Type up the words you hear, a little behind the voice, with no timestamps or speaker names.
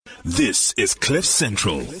This is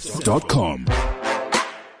cliffcentral.com.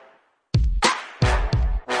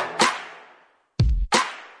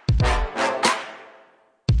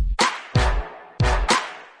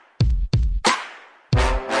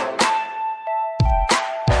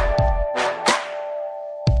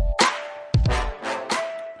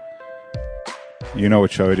 You know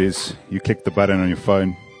what show it is. You click the button on your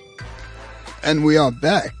phone. And we are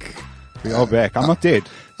back. We are back. I'm not dead.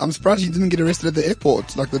 I'm surprised you didn't get arrested at the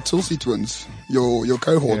airport, like the Tulsi twins, your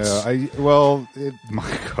cohorts. Yeah, my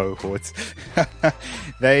cohorts.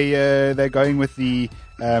 They're going with the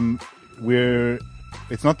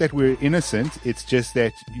it's not that we're innocent, it's just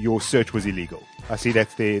that your search was illegal. I see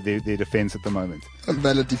that's their defense at the moment. A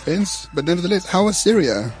valid defense, but nevertheless, how was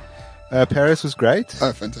Syria? Paris was great.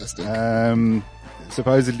 Oh, fantastic.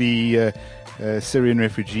 Supposedly Syrian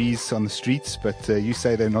refugees on the streets, but you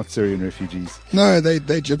say they're not Syrian refugees. No, they're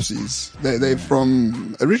gypsies. They're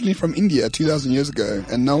originally from India 2,000 years ago,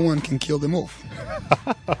 and no one can kill them off.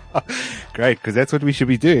 Great, because that's what we should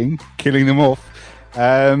be doing, killing them off.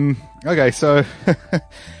 Okay, so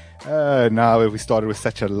now we started with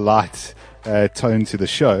such a light tone to the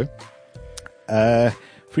show.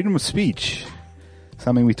 Freedom of speech,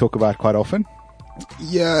 something we talk about quite often.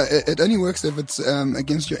 Yeah, it only works if it's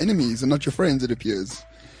against your enemies and not your friends, it appears.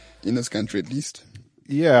 In this country, at least.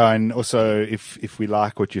 Yeah, and also if we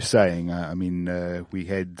like what you're saying. We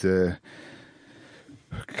had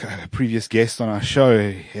previous guests on our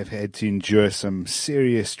show have had to endure some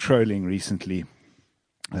serious trolling recently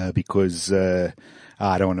because I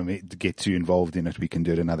don't want to get too involved in it. We can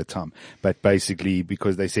do it another time. But basically,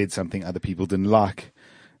 because they said something other people didn't like.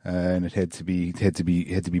 And it had to be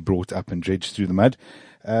brought up and dredged through the mud.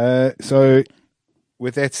 So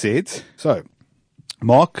with that said,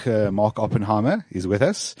 Mark Oppenheimer is with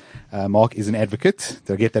us. Mark is an advocate.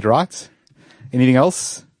 Did I get that right? Anything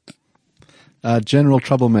else? General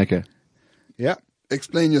troublemaker. Yeah.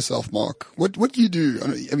 Explain yourself, Mark. What do you do?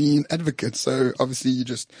 I mean, advocate, so obviously you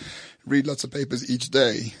just read lots of papers each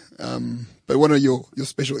day. But what are your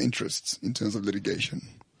special interests in terms of litigation?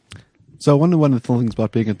 So one of the things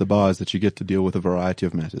about being at the bar is that you get to deal with a variety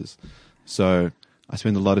of matters. So I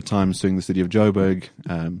spend a lot of time suing the city of Joburg.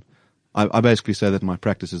 I basically say that my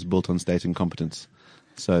practice is built on state incompetence.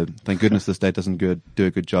 So thank goodness the state doesn't do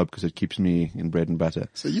a good job because it keeps me in bread and butter.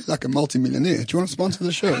 So you're like a multimillionaire. Do you want to sponsor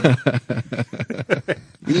the show?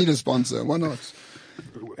 We need a sponsor. Why not?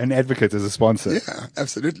 An advocate as a sponsor. Yeah,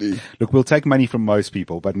 absolutely. Look, we'll take money from most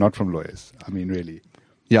people, but not from lawyers. I mean, really.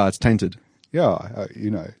 Yeah, it's tainted. Yeah,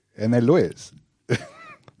 and they're lawyers.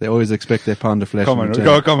 They always expect their pound of flesh. Come on,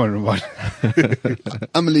 Ramon.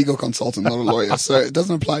 I'm a legal consultant, not a lawyer, so it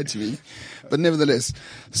doesn't apply to me. But nevertheless,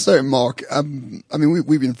 so Mark,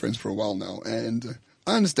 we've been friends for a while now, and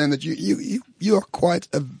I understand that you are quite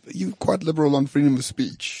liberal on freedom of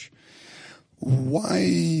speech.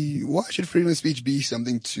 Why should freedom of speech be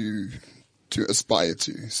something to aspire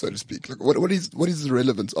to, so to speak? Like, what is the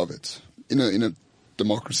relevance of it in a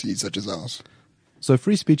democracy such as ours? So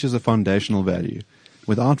free speech is a foundational value.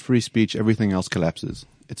 Without free speech, everything else collapses.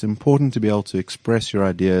 It's important to be able to express your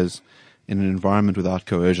ideas in an environment without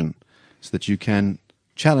coercion so that you can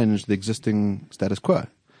challenge the existing status quo,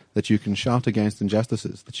 that you can shout against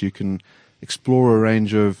injustices, that you can explore a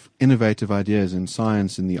range of innovative ideas in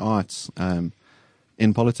science, in the arts,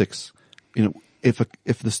 in politics.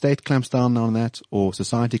 If the state clamps down on that or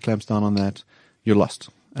society clamps down on that, you're lost.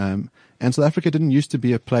 And South Africa didn't used to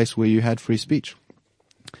be a place where you had free speech.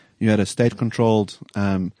 You had a state-controlled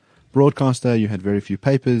broadcaster, you had very few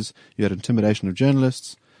papers, you had intimidation of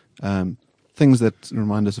journalists, things that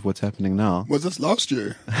remind us of what's happening now. Was this last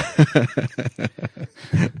year?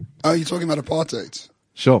 Oh, you're talking about apartheid?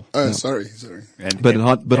 Sure. Oh, yeah. Sorry. But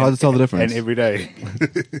hard to tell the difference. And every day.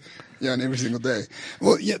 Yeah, and every single day.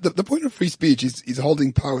 Well, yeah, the point of free speech is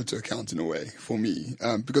holding power to account in a way, for me.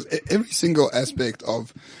 Because every single aspect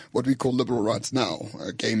of what we call liberal rights now,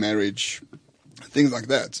 gay marriage, things like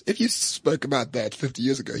that. If you spoke about that 50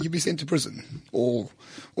 years ago, you'd be sent to prison or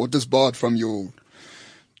disbarred from your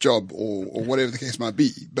job or whatever the case might be.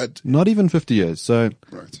 But not even 50 years. So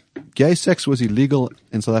right. Gay sex was illegal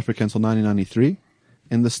in South Africa until 1993.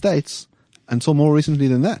 In the States, until more recently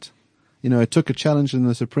than that. It took a challenge in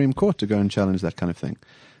the Supreme Court to go and challenge that kind of thing.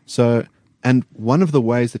 So, and one of the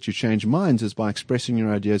ways that you change minds is by expressing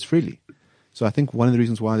your ideas freely. So I think one of the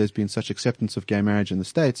reasons why there's been such acceptance of gay marriage in the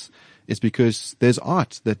States is because there's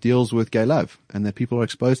art that deals with gay love and that people are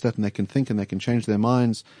exposed to that and they can think and they can change their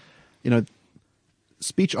minds.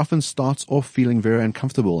 Speech often starts off feeling very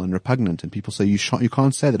uncomfortable and repugnant, and people say you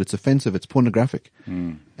can't say that, it's offensive, it's pornographic.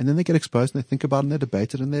 And then they get exposed and they think about it and they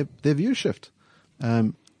debate it and their views shift.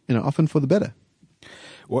 often for the better.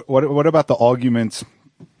 What about the argument?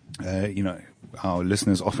 Our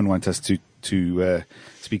listeners often want us to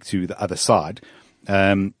speak to the other side.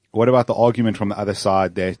 What about the argument from the other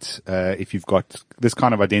side that if you've got this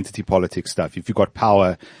kind of identity politics stuff, if you've got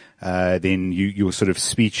power, then your sort of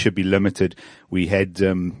speech should be limited? We had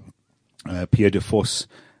Pierre de Vos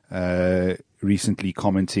recently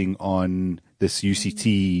commenting on this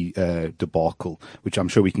UCT debacle, which I'm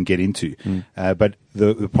sure we can get into. But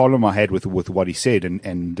the problem I had with what he said,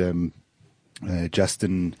 and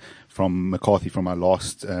Justin from McCarthy from our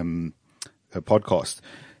last podcast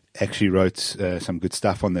actually wrote some good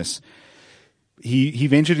stuff on this. He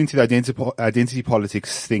ventured into the identity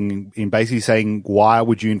politics thing in basically saying, why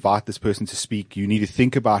would you invite this person to speak? You need to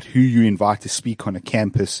think about who you invite to speak on a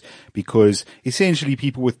campus, because essentially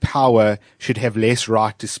people with power should have less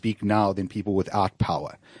right to speak now than people without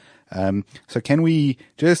power. So can we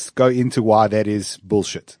just go into why that is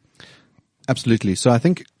bullshit? Absolutely. So I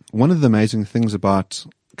think one of the amazing things about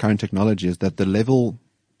current technology is that the level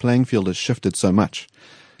playing field has shifted so much.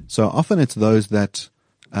 So often it's those that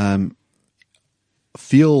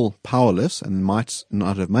feel powerless and might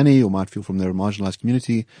not have money or might feel from their marginalized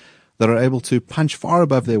community that are able to punch far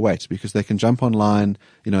above their weight because they can jump online,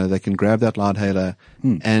 they can grab that loudhailer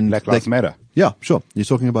and Black Lives Matter. Yeah, sure. You're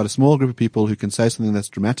talking about a small group of people who can say something that's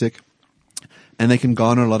dramatic and they can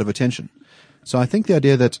garner a lot of attention. So I think the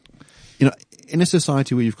idea that, in a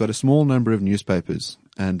society where you've got a small number of newspapers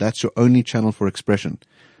and that's your only channel for expression,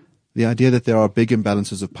 the idea that there are big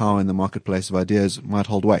imbalances of power in the marketplace of ideas might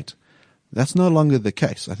hold weight. That's no longer the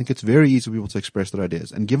case. I think it's very easy for people to express their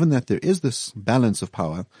ideas. And given that there is this balance of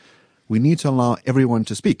power, we need to allow everyone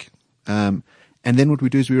to speak. And then what we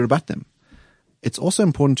do is we rebut them. It's also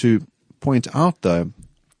important to point out, though,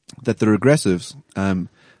 that the regressives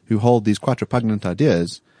who hold these quite repugnant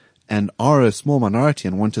ideas and are a small minority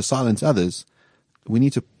and want to silence others, we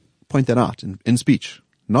need to point that out in speech.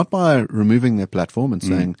 Not by removing their platform and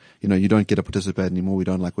saying, you don't get to participate anymore, we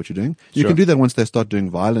don't like what you're doing. You can do that once they start doing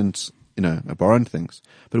violent, abhorrent things.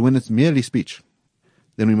 But when it's merely speech,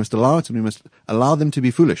 then we must allow it and we must allow them to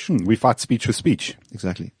be foolish. We fight speech with speech.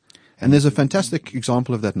 Exactly. And there's a fantastic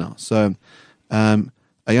example of that now. So, Ayanda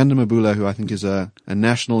Mabula, who I think is a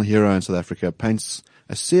national hero in South Africa, paints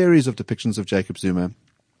a series of depictions of Jacob Zuma,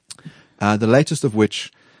 the latest of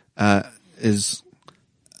which is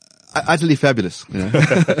utterly fabulous.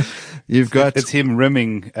 You've got it's him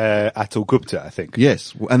rimming Atul Gupta, I think.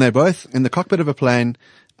 Yes, and they're both in the cockpit of a plane,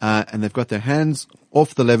 and they've got their hands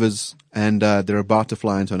off the levers, and they're about to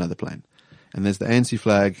fly into another plane. And there's the ANC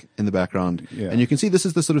flag in the background, and you can see this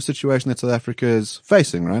is the sort of situation that South Africa is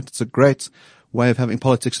facing. Right, it's a great way of having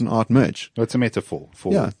politics and art merge. It's a metaphor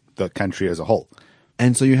for the country as a whole.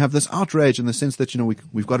 And so you have this outrage in the sense that,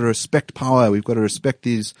 we've got to respect power. We've got to respect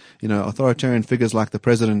these, authoritarian figures like the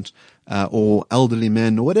president, or elderly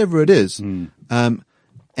men or whatever it is.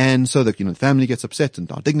 And so that, the family gets upset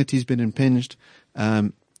and our dignity's been impinged.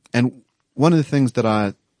 And one of the things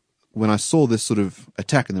that when I saw this sort of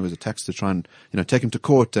attack, and there was attacks to try and, take him to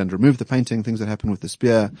court and remove the painting, things that happened with the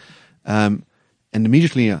spear. And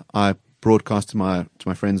immediately I broadcast to my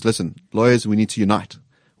friends, listen, lawyers, we need to unite.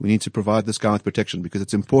 We need to provide this guy with protection because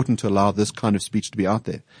it's important to allow this kind of speech to be out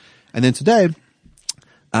there. And then today,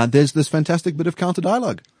 there's this fantastic bit of counter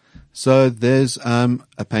dialogue. So there's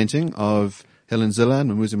a painting of Helen Zille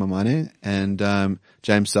and Mumuzi Mamane and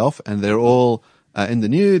James Self, and they're all in the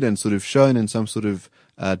nude and sort of shown in some sort of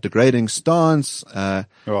degrading stance. And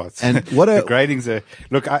what degrading's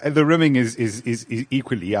the rimming is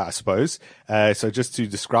equally, I suppose. So just to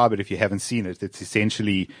describe it, if you haven't seen it, it's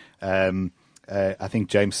essentially I think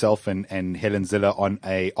James Self and Helen Zille on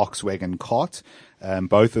a Oxwagon cart,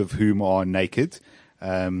 both of whom are naked.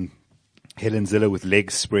 Helen Zille with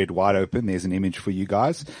legs spread wide open. There's an image for you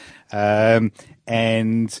guys. And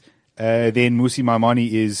then Musi Maimane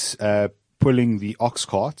is pulling the ox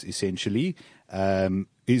cart, essentially.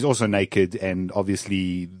 He's also naked, and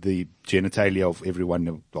obviously the genitalia of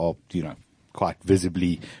everyone are, quite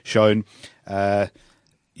visibly shown.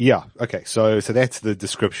 Yeah. Okay. So that's the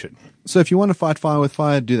description. So if you want to fight fire with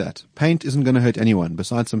fire, do that. Paint isn't going to hurt anyone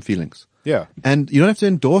besides some feelings. Yeah. And you don't have to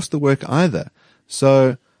endorse the work either.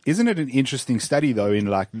 So isn't it an interesting study though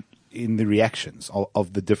in the reactions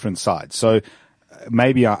of the different sides? So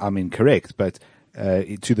maybe I'm incorrect, but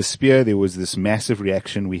to the spear, there was this massive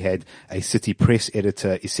reaction. We had a city press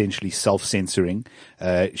editor essentially self-censoring.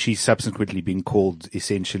 She's subsequently been called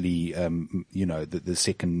essentially, the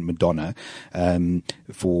second Madonna,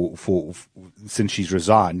 since she's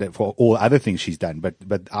resigned, for all other things she's done.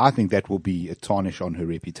 But I think that will be a tarnish on her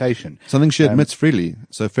reputation. Something she admits freely.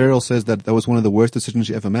 So Farrell says that was one of the worst decisions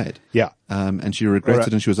she ever made. Yeah. And she regrets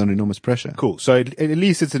it, and she was under enormous pressure. Cool. So at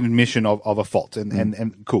least it's an admission of a fault,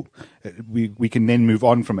 and cool. We can then move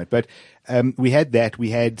on from it. But we had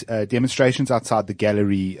demonstrations outside the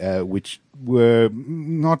gallery, which were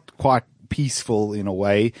not quite peaceful in a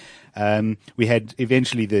way. We had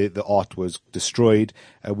eventually the art was destroyed.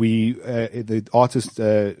 The artist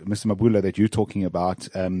Mr. Mabula that you're talking about,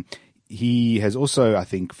 he has also, I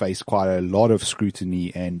think, faced quite a lot of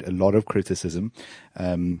scrutiny and a lot of criticism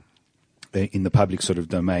in the public sort of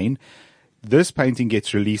domain. This painting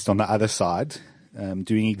gets released on the other side,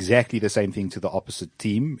 doing exactly the same thing to the opposite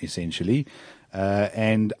team, essentially.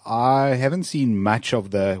 And I haven't seen much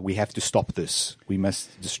of we have to stop this. We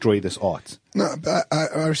must destroy this art. No, but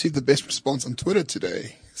I received the best response on Twitter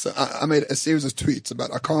today. So I made a series of tweets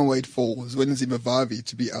about I can't wait for Zwelinzima Mavavi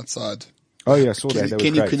to be outside. Oh yeah, I saw that.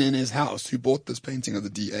 Kenny Kunene's house, who bought this painting of the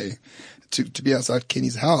DA, to be outside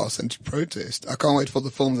Kenny's house and to protest. I can't wait for the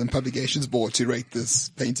Films and Publications Board to rate this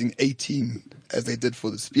painting 18 as they did for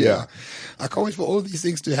the spear. Yeah. I can't wait for all of these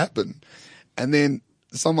things to happen. And then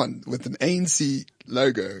someone with an ANC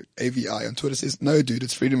logo, AVI, on Twitter says, "No, dude,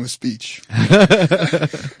 it's freedom of speech."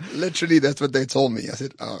 Literally, that's what they told me. I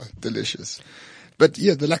said, "Oh, delicious." But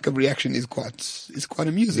yeah, the lack of reaction is quite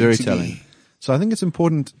amusing. Very to telling. me. So I think it's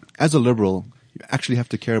important, as a liberal, you actually have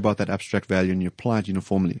to care about that abstract value and you apply it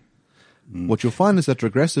uniformly. What you'll find is that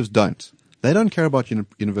regressives don't. They don't care about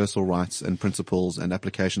universal rights and principles and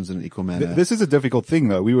applications in an equal manner. This is a difficult thing,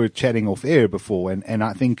 though. We were chatting off air before, and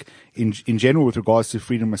I think in general, with regards to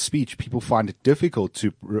freedom of speech, people find it difficult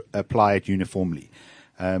to apply it uniformly.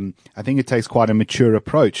 I think it takes quite a mature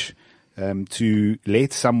approach to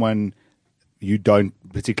let someone you don't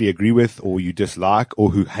particularly agree with or you dislike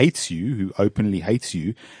or who hates you, who openly hates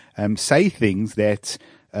you, say things that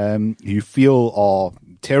you feel are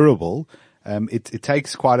terrible. It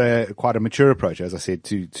takes quite a mature approach, as I said,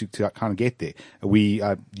 to kind of get there. We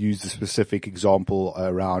used a specific example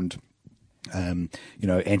around,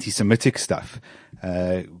 anti-Semitic stuff,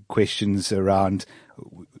 questions around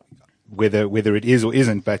whether it is or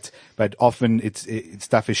isn't, but often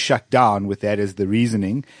stuff is shut down with that as the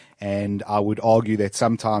reasoning. And I would argue that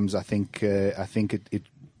sometimes I think it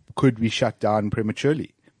could be shut down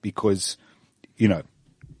prematurely because,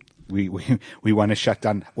 we want to shut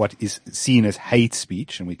down what is seen as hate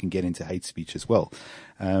speech, and we can get into hate speech as well.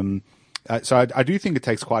 So I do think it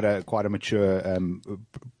takes quite a mature,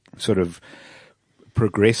 sort of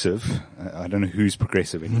progressive. I don't know who's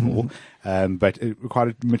progressive anymore, but quite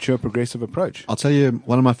a mature progressive approach. I'll tell you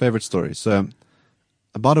one of my favorite stories. So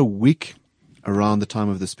about a week around the time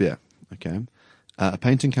of the spear, okay, a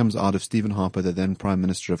painting comes out of Stephen Harper, the then Prime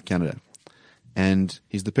Minister of Canada, and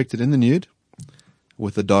he's depicted in the nude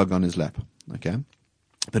with a dog on his lap, okay,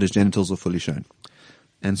 but his genitals are fully shown.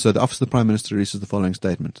 And so the Office of the Prime Minister releases the following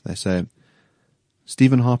statement. They say,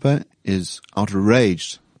 Stephen Harper is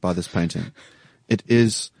outraged by this painting. It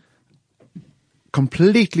is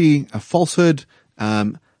completely a falsehood,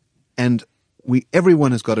 and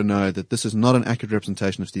everyone has got to know that this is not an accurate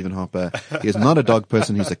representation of Stephen Harper. He is not a dog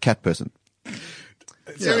person, he's a cat person.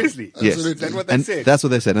 Seriously? Yeah, Yes. absolutely. Is that what they said? That's what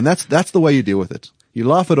they said. And that's the way you deal with it. You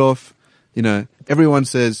laugh it off. Everyone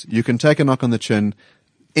says you can take a knock on the chin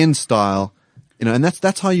in style, and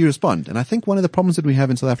that's how you respond. And I think one of the problems that we have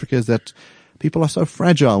in South Africa is that people are so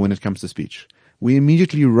fragile when it comes to speech. We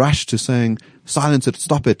immediately rush to saying, silence it,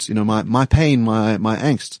 stop it, my pain, my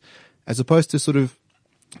angst, as opposed to sort of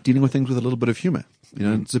dealing with things with a little bit of humor.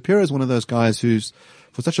 Zapiro is one of those guys who's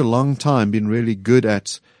for such a long time been really good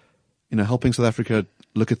at, helping South Africa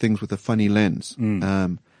look at things with a funny lens.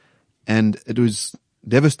 And it was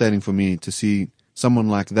devastating for me to see someone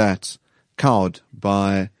like that cowed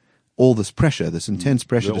by all this pressure, this intense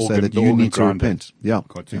pressure to say that you need to repent. Yeah.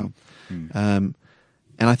 And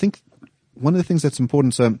I think one of the things that's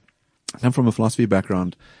important, so I come from a philosophy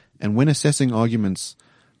background, and when assessing arguments,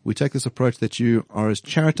 we take this approach that you are as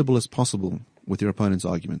charitable as possible with your opponent's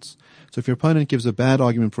arguments. So if your opponent gives a bad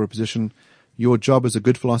argument for a position, your job as a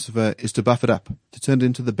good philosopher is to buff it up, to turn it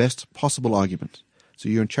into the best possible argument. So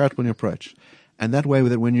you're charitable in your approach. And that way,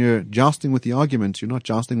 when you're jousting with the argument, you're not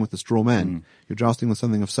jousting with the straw man. You're jousting with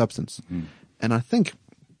something of substance. And I think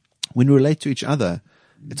when we relate to each other,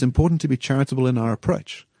 it's important to be charitable in our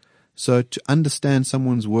approach. So to understand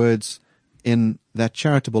someone's words in that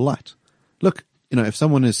charitable light. Look, if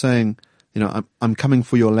someone is saying, I'm coming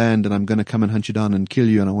for your land and I'm going to come and hunt you down and kill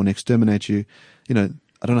you and I want to exterminate you, I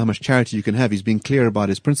don't know how much charity you can have. He's being clear about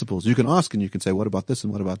his principles. You can ask and you can say, what about this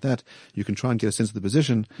and what about that? You can try and get a sense of the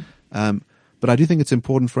position. But I do think it's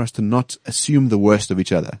important for us to not assume the worst of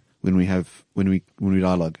each other when we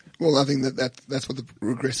dialogue. Well, I think that's what the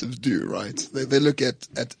regressives do, right? They look at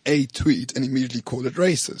a tweet and immediately call it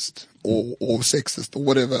racist or sexist or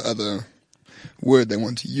whatever other word they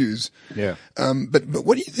want to use. Yeah. But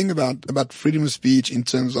what do you think about freedom of speech in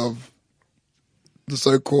terms of the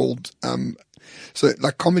so-called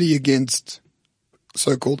like comedy against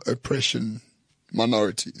so-called oppression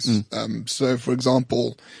minorities? So, for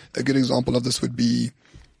example, a good example of this would be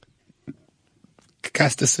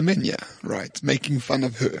Caster Semenya, right? Making fun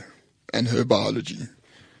of her and her biology.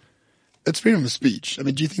 It's freedom of speech. I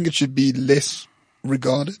mean, do you think it should be less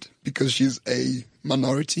regarded because she's a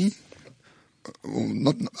minority?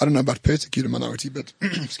 Well, I don't know about persecuted minority, but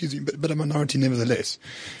excuse me, but a minority nevertheless.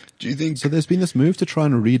 Do you think? So there's been this move to try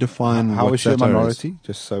and redefine how what is she a satire minority?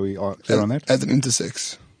 Just so we are clear on that. As an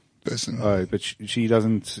intersex person. Oh, but she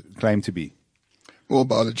doesn't claim to be. Well,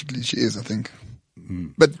 biologically she is, I think.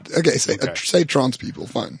 But okay, say trans people,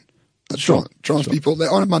 fine. Trans people, they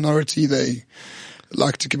are a minority. They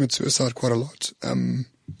like to commit suicide quite a lot.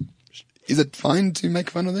 Is it fine to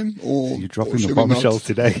make fun of them, or you're dropping the bombshell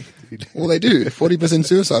today? Well, they do. 40%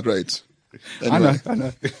 suicide rates. Anyway. I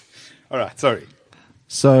know. All right, sorry.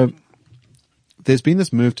 So there's been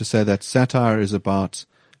this move to say that satire is about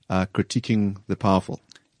critiquing the powerful.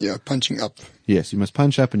 Yeah, punching up. Yes, you must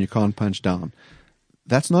punch up and you can't punch down.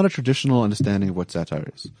 That's not a traditional understanding of what satire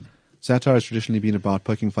is. Satire has traditionally been about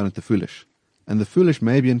poking fun at the foolish. And the foolish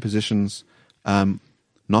may be in positions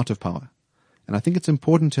not of power. And I think it's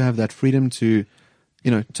important to have that freedom to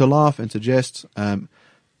laugh and to jest.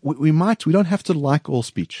 We don't have to like all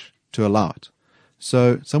speech to allow it.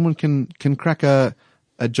 So someone can crack a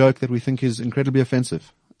joke that we think is incredibly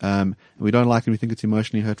offensive. And we don't like it, we think it's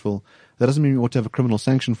emotionally hurtful. That doesn't mean we ought to have a criminal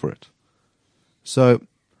sanction for it. So,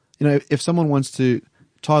 if someone wants to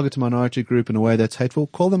target a minority group in a way that's hateful,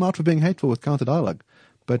 call them out for being hateful with counter dialogue.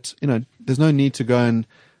 But, there's no need to go and,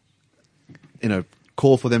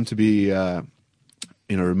 call for them to be,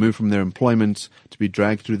 removed from their employment, to be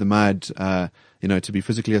dragged through the mud, to be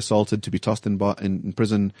physically assaulted, to be tossed in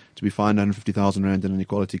prison, to be fined 150,000 rand in an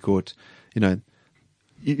equality court.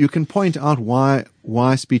 You can point out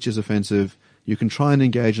why speech is offensive. You can try and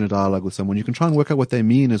engage in a dialogue with someone. You can try and work out what they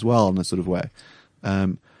mean as well in a sort of way.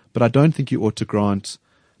 But I don't think you ought to grant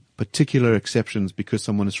particular exceptions because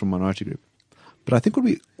someone is from a minority group. But I think what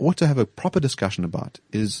we ought to have a proper discussion about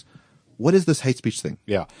is, what is this hate speech thing?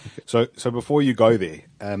 Yeah. Okay. So before you go there,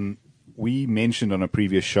 we mentioned on a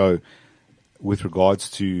previous show with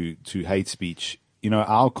regards to hate speech,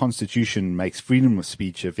 our constitution makes freedom of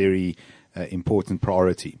speech a very important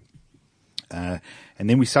priority. And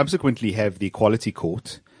then we subsequently have the Equality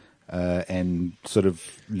Court and sort of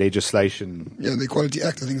legislation. Yeah, the Equality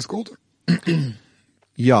Act, I think it's called.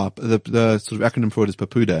 Yeah, the sort of acronym for it is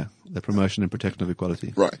PROPUDA, the Promotion and Protection of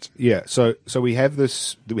Equality. Right. Yeah, so we have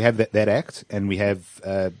that act, and we have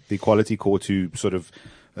the Equality Court who sort of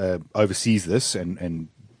oversees this and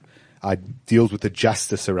deals with the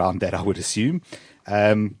justice around that, I would assume.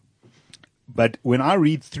 But when I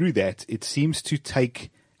read through that, it seems to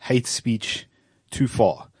take hate speech too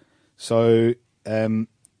far. So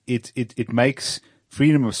it makes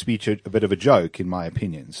freedom of speech a bit of a joke, in my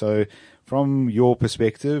opinion. So from your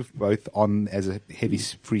perspective, both as a heavy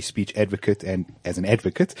free speech advocate and as an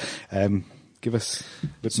advocate, give us a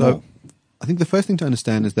bit more. I think the first thing to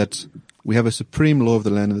understand is that we have a supreme law of the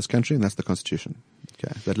land in this country, and that's the Constitution.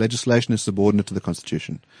 Okay, that legislation is subordinate to the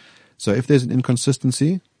Constitution. So if there's an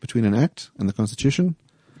inconsistency between an act and the Constitution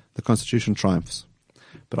triumphs.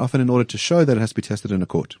 But often in order to show that, it has to be tested in a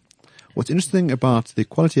court. What's interesting about the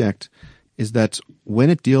Equality Act is that when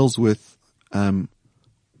it deals with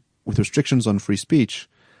restrictions on free speech,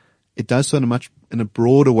 it does so in a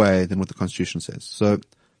broader way than what the Constitution says. So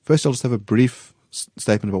first I'll just have a brief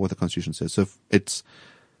statement about what the Constitution says. So it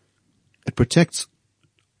protects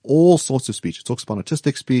all sorts of speech. It talks about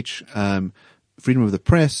artistic speech, freedom of the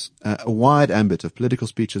press, a wide ambit of political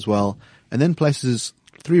speech as well, and then places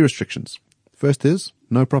 3 restrictions. First is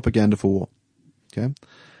no propaganda for war. Okay.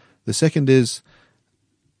 The second is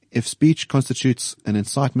if speech constitutes an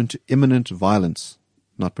incitement to imminent violence,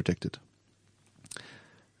 not protected.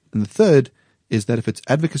 And the third is that if it's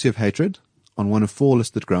advocacy of hatred on one of 4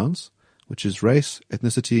 listed grounds, which is race,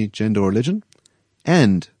 ethnicity, gender, or religion,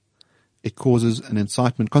 and it constitutes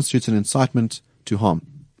an incitement to harm.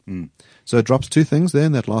 So it drops 2 things there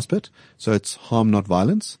in that last bit. So it's harm, not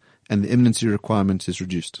violence, and the imminency requirement is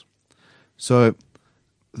reduced. So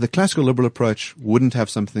the classical liberal approach wouldn't have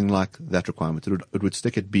something like that requirement. It would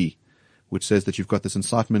stick at B, which says that you've got this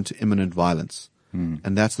incitement to imminent violence.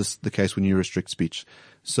 And that's the case when you restrict speech.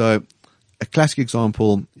 So a classic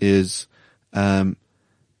example is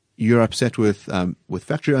you're upset with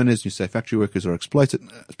factory owners. You say factory owners are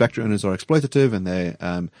exploitative and they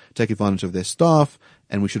take advantage of their staff,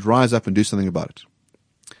 and we should rise up and do something about it.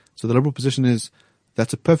 So the liberal position is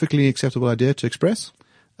that's a perfectly acceptable idea to express,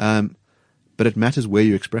 but it matters where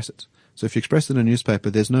you express it. So if you express it in a newspaper,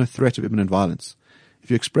 there's no threat of imminent violence. If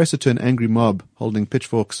you express it to an angry mob holding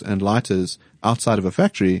pitchforks and lighters outside of a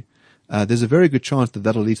factory, there's a very good chance that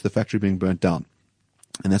that'll lead to the factory being burnt down.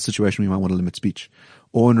 In that situation, we might want to limit speech.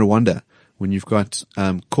 Or in Rwanda, when you've got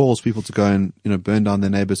calls for people to go and burn down their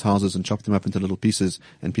neighbors' houses and chop them up into little pieces,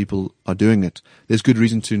 and people are doing it, there's good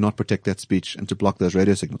reason to not protect that speech and to block those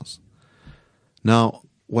radio signals. Now,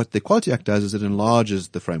 what the Equality Act does is it enlarges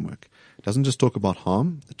the framework. It doesn't just talk about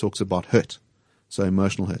harm, it talks about hurt. So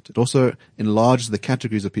emotional hurt. It also enlarges the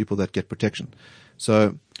categories of people that get protection.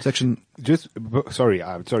 So section... Sorry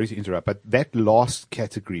to interrupt, but that last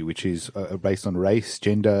category, which is based on race,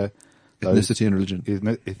 gender... Ethnicity and religion.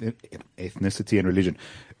 Ethnicity and religion.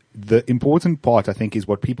 The important part, I think, is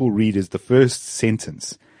what people read is the first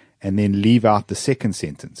sentence and then leave out the second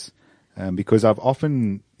sentence. Because I've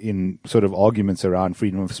often, in sort of arguments around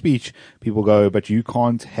freedom of speech, people go, but you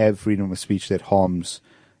can't have freedom of speech that harms...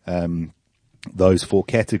 those four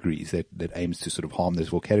categories that aims to sort of harm those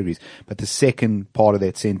four categories. But the second part of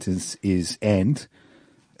that sentence is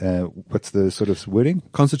what's the sort of wording?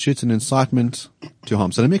 Constitutes an incitement to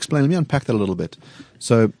harm. So let me unpack that a little bit.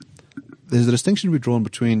 So there's a distinction to be drawn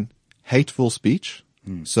between hateful speech.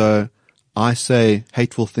 So I say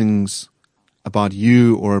hateful things about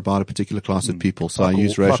you or about a particular class of people. So I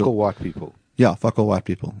use racial. Fuck all white people. Yeah, fuck all white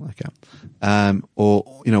people. Okay. Or,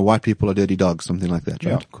 white people are dirty dogs, something like that,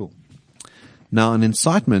 right? Yeah, cool. Now, an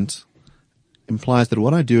incitement implies that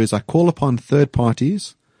what I do is I call upon third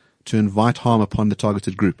parties to invite harm upon the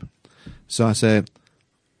targeted group. So I say,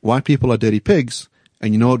 white people are dirty pigs,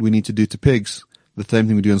 and you know what we need to do to pigs? The same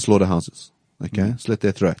thing we do in slaughterhouses. Okay? Slit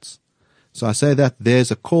their throats. So I say that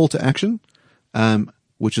there's a call to action,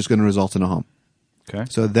 which is going to result in a harm. Okay.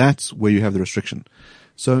 So that's where you have the restriction.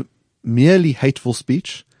 So merely hateful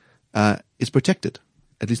speech is protected,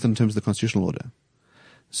 at least in terms of the constitutional order.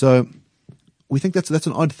 So we think that's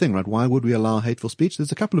an odd thing, right? Why would we allow hateful speech?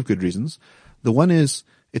 There's a couple of good reasons. The one is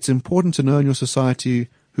it's important to know in your society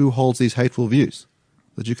who holds these hateful views,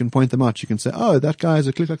 that you can point them out. You can say, oh, that guy is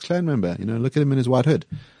a Ku Klux Klan member. Look at him in his white hood.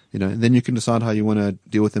 And then you can decide how you want to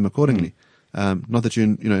deal with them accordingly. Not that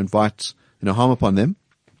you invite harm upon them,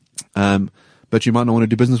 but you might not want to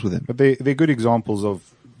do business with them. But they're good examples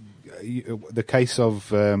of the case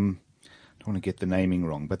of. I don't want to get the naming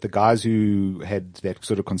wrong, but the guys who had that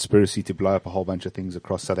sort of conspiracy to blow up a whole bunch of things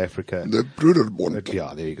across South Africa. The brutal one.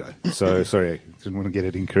 Yeah, there you go. So, sorry, I didn't want to get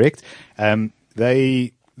it incorrect.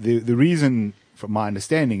 The reason, from my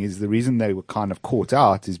understanding, is the reason they were kind of caught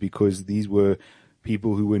out is because these were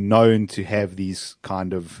people who were known to have these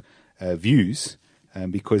kind of views,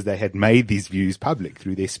 because they had made these views public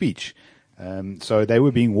through their speech. So they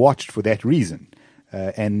were being watched for that reason.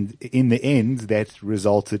 And in the end, that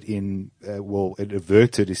resulted in, it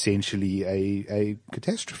averted essentially a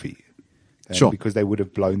catastrophe. Sure. Because they would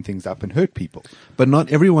have blown things up and hurt people. But not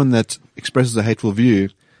everyone that expresses a hateful view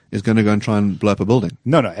is going to go and try and blow up a building.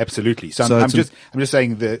 No, absolutely. So I'm just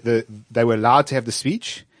saying they were allowed to have the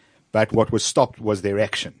speech, but what was stopped was their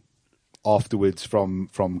action afterwards from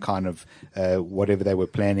kind of whatever they were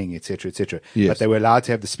planning, et cetera, et cetera. Yes. But they were allowed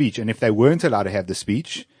to have the speech. And if they weren't allowed to have the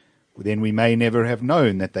speech, then we may never have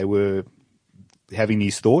known that they were having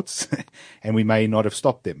these thoughts, and we may not have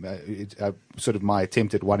stopped them. Sort of my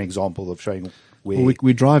attempt at one example of showing where... Well,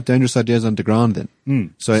 we drive dangerous ideas underground then.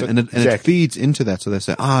 Exactly. It feeds into that. So they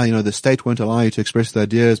say, the state won't allow you to express the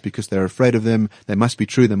ideas because they're afraid of them. They must be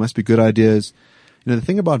true. They must be good ideas. The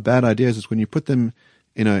thing about bad ideas is when you put them,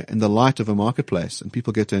 in the light of a marketplace and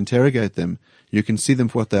people get to interrogate them, you can see them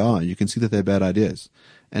for what they are. You can see that they're bad ideas.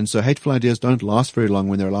 And so hateful ideas don't last very long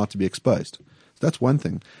when they're allowed to be exposed. So that's one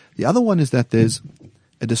thing. The other one is that there's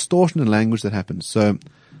a distortion in language that happens. So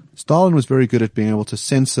Stalin was very good at being able to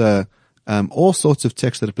censor all sorts of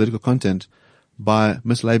text that are political content by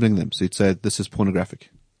mislabeling them. So he'd say, this is pornographic.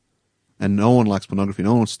 And no one likes pornography.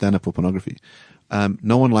 No one wants to stand up for pornography.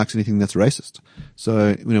 No one likes anything that's racist.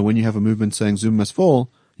 So, when you have a movement saying Zoom must fall,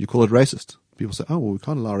 you call it racist. People say, we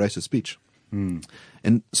can't allow racist speech.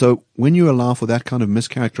 And so when you allow for that kind of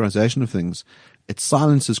mischaracterization of things, it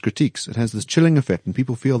silences critiques. It has this chilling effect, and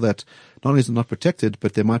people feel that not only is it not protected,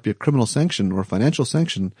 but there might be a criminal sanction or a financial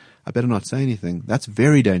sanction. I better not say anything. That's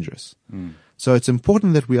very dangerous. So it's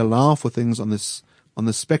important that we allow for things on this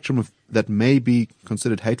spectrum of that may be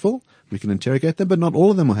considered hateful. We can interrogate them, but not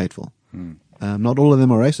all of them are hateful. Not all of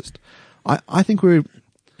them are racist. I think we've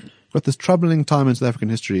got this troubling time in South African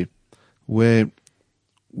history where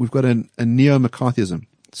we've got a neo-McCarthyism.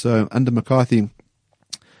 So under McCarthy,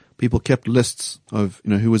 people kept lists of,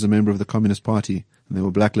 who was a member of the Communist Party, and they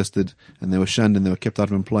were blacklisted, and they were shunned, and they were kept out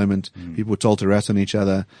of employment. People were told to rat on each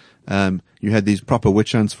other. You had these proper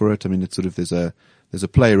witch hunts for it. I mean, it's sort of, there's a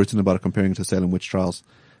play written about it comparing it to Salem witch trials.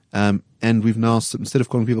 And we've now, instead of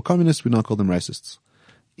calling people communists, we now call them racists,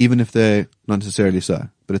 even if they're not necessarily so.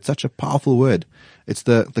 But it's such a powerful word. It's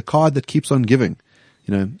the card that keeps on giving,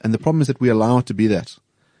 and the problem is that we allow it to be that.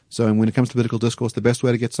 So when it comes to political discourse, the best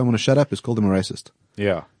way to get someone to shut up is call them a racist.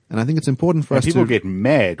 Yeah. And I think it's important for us people get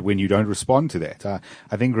mad when you don't respond to that.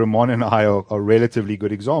 I think Ramon and I are relatively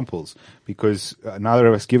good examples because neither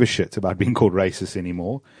of us give a shit about being called racist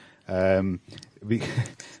anymore.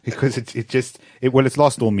 Because it's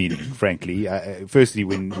lost all meaning, frankly. Firstly,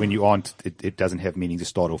 when you aren't, it doesn't have meaning to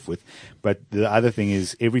start off with. But the other thing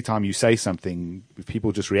is, every time you say something,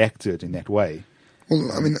 people just react to it in that way.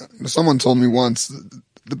 Well, I mean, someone told me once,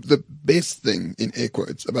 the best thing, in air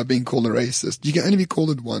quotes, about being called a racist, you can only be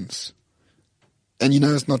called it once. And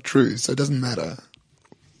it's not true, so it doesn't matter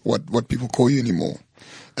what people call you anymore.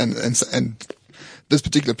 And this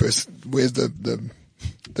particular person wears the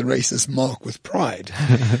racist mark with pride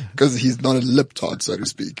because he's not a lip-tart, so to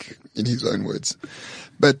speak, in his own words.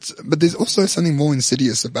 But there's also something more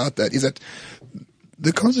insidious about that, is that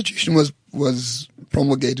the Constitution was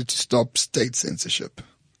promulgated to stop state censorship.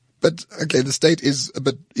 But okay, the state is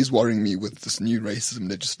worrying me with this new racism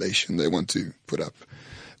legislation they want to put up.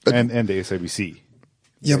 But, and the SABC.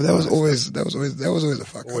 Yeah, but that was always a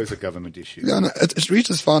fuck up. Always a government issue. Yeah, no, it's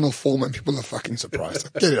reached its final form and people are fucking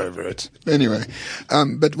surprised. Get over it. Anyway,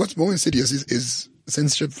 but what's more insidious is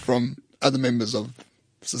censorship from other members of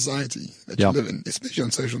society that you live in, especially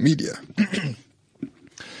on social media. And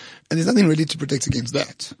there's nothing really to protect against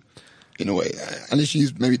that, in a way, unless you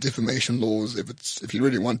use maybe defamation laws if you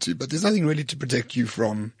really want to. But there's nothing really to protect you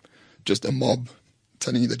from just a mob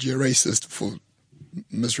telling you that you're racist for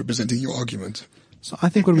misrepresenting your argument. So I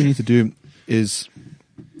think what we need to do is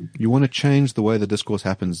you want to change the way the discourse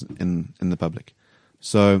happens in the public.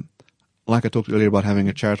 So like I talked earlier about having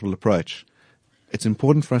a charitable approach, it's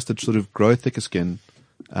important for us to sort of grow thicker skin,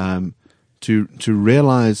 to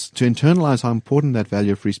internalize how important that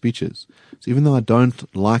value of free speech is. So even though I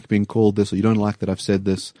don't like being called this, or you don't like that I've said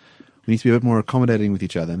this, we need to be a bit more accommodating with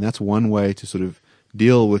each other. And that's one way to sort of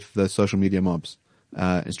deal with the social media mobs,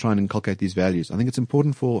 is try and inculcate these values. I think it's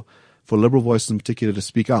important for liberal voices in particular to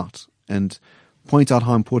speak out and point out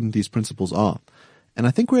how important these principles are. And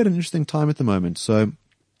I think we're at an interesting time at the moment. So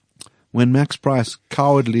when Max Price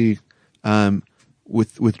cowardly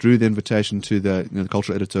withdrew the invitation to the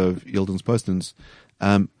cultural editor of Yildiz Postens,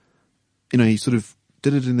 he sort of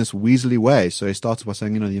did it in this weaselly way. So he starts by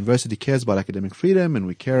saying, the university cares about academic freedom and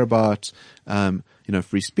we care about,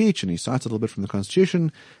 free speech, and he cites a little bit from the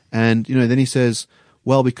Constitution. And, then he says,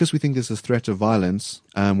 well, because we think there's a threat of violence,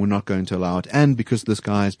 we're not going to allow it. And because this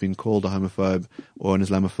guy has been called a homophobe or an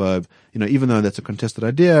Islamophobe, even though that's a contested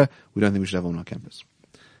idea, we don't think we should have him on our campus.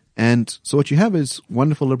 And so what you have is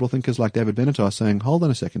wonderful liberal thinkers like David Benatar saying, hold on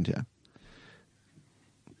a second here.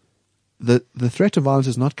 The threat of violence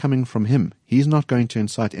is not coming from him. He's not going to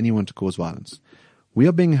incite anyone to cause violence. We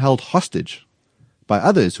are being held hostage by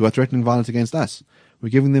others who are threatening violence against us. We're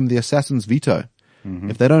giving them the assassin's veto.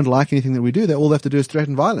 Mm-hmm. If they don't like anything that we do, all they have to do is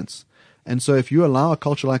threaten violence. And so if you allow a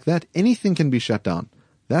culture like that, anything can be shut down.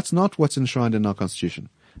 That's not what's enshrined in our Constitution.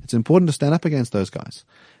 It's important to stand up against those guys.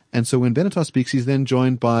 And so when Benatar speaks, he's then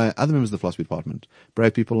joined by other members of the philosophy department,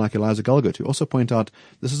 brave people like Eliza Gulgert, who also point out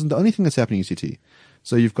this isn't the only thing that's happening at UCT.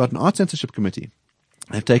 So you've got an art censorship committee.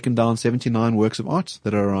 They've taken down 79 works of art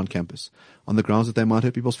that are around campus on the grounds that they might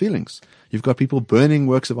hurt people's feelings. You've got people burning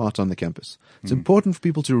works of art on the campus. It's important for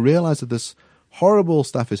people to realize that this horrible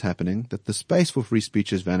stuff is happening, that the space for free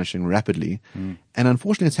speech is vanishing rapidly. And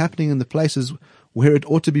unfortunately, it's happening in the places where it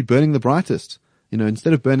ought to be burning the brightest.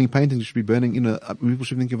 Instead of burning paintings, it should be burning, people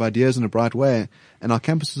should think of ideas in a bright way. And our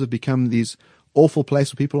campuses have become these awful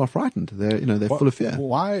places where people are frightened. They're full of fear.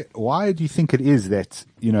 Why do you think it is that,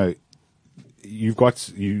 you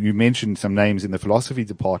mentioned some names in the philosophy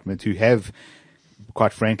department who have,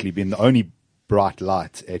 quite frankly, been the only bright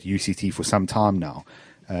light at UCT for some time now.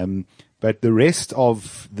 But the rest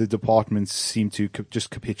of the departments seem to just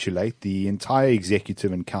capitulate. The entire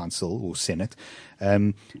executive and council, or Senate.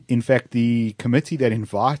 In fact, the committee that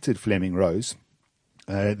invited Flemming Rose,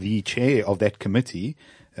 the chair of that committee,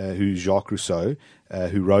 who's Jacques Rousseau,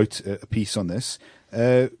 who wrote a piece on this,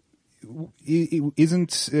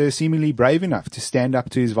 isn't seemingly brave enough to stand up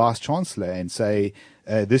to his vice chancellor and say,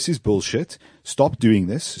 this is bullshit. Stop doing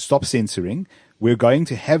this. Stop censoring. We're going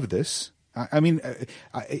to have this. I mean,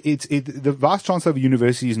 the vice chancellor of a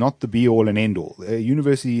university is not the be all and end all. A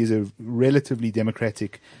university is a relatively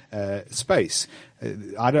democratic space.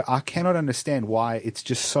 I cannot understand why it's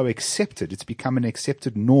just so accepted. It's become an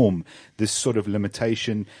accepted norm, this sort of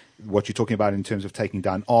limitation, what you're talking about in terms of taking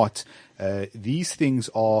down art. These things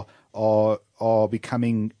are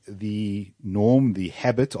becoming the norm, the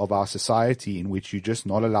habit of our society, in which you're just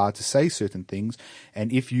not allowed to say certain things.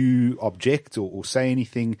 And if you object or say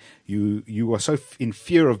anything, you are so in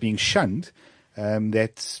fear of being shunned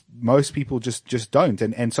that most people just don't.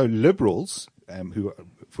 And so liberals, who,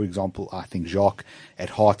 for example, I think Jacques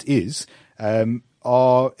at heart is,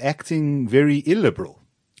 are acting very illiberal.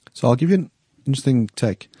 So I'll give you an interesting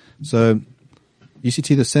take. So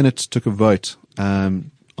UCT, the Senate took a vote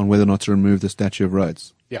on whether or not to remove the Statue of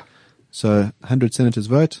Rhodes. Yeah. So 100 senators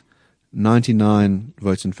vote, 99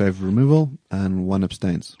 votes in favor of removal, and 1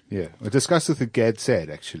 abstains. Yeah. I discussed with the Gad said,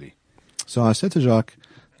 actually. So I said to Jacques,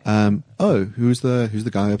 who's the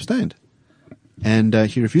guy who abstained? And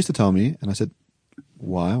he refused to tell me, and I said,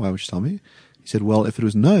 why? Why would you tell me? He said, well, if it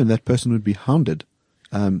was known, that person would be hounded.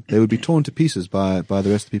 They would be torn to pieces by the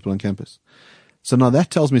rest of the people on campus. So now that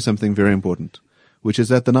tells me something very important, which is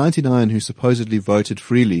that the 99 who supposedly voted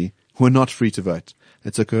freely were not free to vote.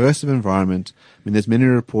 It's a coercive environment. I mean, there's many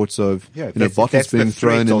reports of bottles being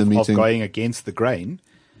thrown in the meeting. Of going against the grain,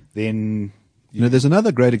 then... there's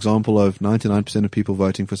another great example of 99% of people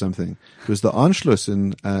voting for something. It was the Anschluss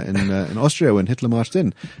in Austria when Hitler marched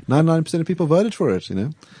in. 99% of people voted for it,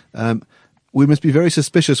 We must be very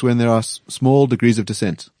suspicious when there are small degrees of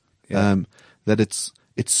dissent. Yeah. That it's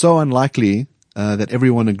so unlikely that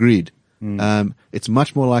everyone agreed. It's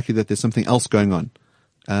much more likely that there's something else going on.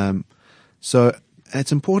 So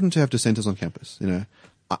it's important to have dissenters on campus.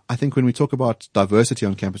 I think when we talk about diversity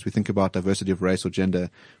on campus, we think about diversity of race or gender.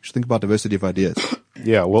 We should think about diversity of ideas.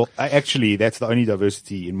 Yeah, well, actually, that's the only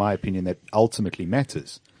diversity, in my opinion, that ultimately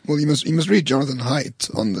matters. Well, you must read Jonathan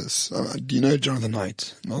Haidt on this. Do you know Jonathan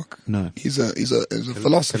Haidt, Mark? No. He's a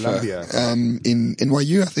philosopher in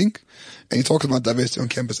NYU, I think, and he talks about diversity on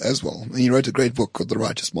campus as well. And he wrote a great book called The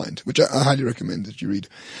Righteous Mind, which I highly recommend that you read.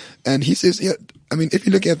 And he says, if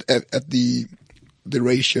you look at the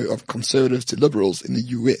ratio of conservatives to liberals in the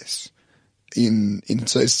US in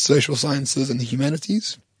social sciences and the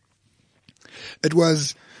humanities, it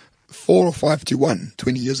was 4 or 5 to 1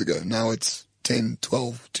 20 years ago. Now it's 10,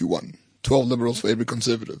 12 to 1. 12 liberals for every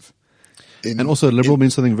conservative. And also liberal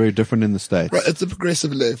means something very different in the States. Right, it's the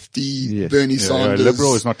progressive left, Yes. Bernie Sanders.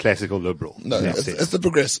 Liberal is not classical liberal. No, it's the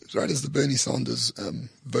progressives, right? It's the Bernie Sanders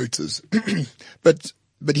voters.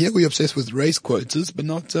 But here we're obsessed with race quotas, but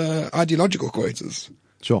not ideological quotas.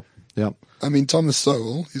 Sure, yeah. I mean, Thomas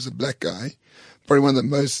Sowell, he's a black guy, probably one of the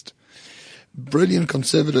most brilliant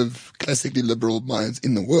conservative, classically liberal minds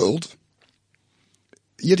in the world.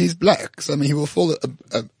 Yet he's black, so I mean, he will follow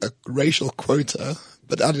a racial quota,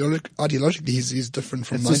 but ideologically he's different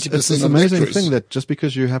from 90% of It's this amazing thing that just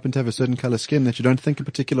because you happen to have a certain color skin, that you don't think a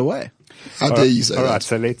particular way. How dare you say that? All right,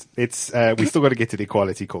 so let's we still got to get to the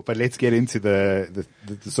equality court, but let's get into the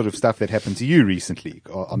sort of stuff that happened to you recently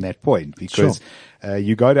on that point, because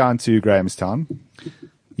you go down to Grahamstown.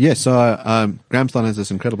 Yes, so Grahamstown has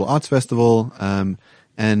this incredible arts festival,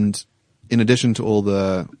 and in addition to all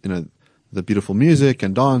the beautiful music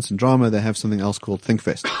and dance and drama, they have something else called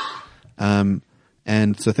ThinkFest.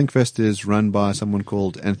 And so ThinkFest is run by someone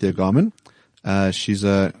called Anthea Garman. She's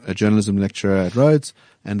a journalism lecturer at Rhodes,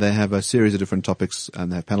 and they have a series of different topics,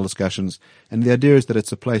 and they have panel discussions. And the idea is that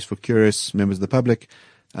it's a place for curious members of the public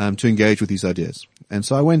to engage with these ideas. And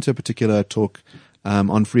so I went to a particular talk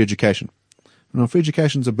on free education. And free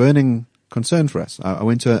education is a burning concern for us. I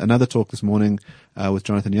went to another talk this morning with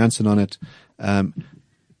Jonathan Jansen on it.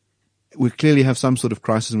 We clearly have some sort of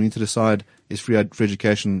crisis, and we need to decide, is free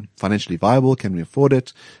education financially viable? Can we afford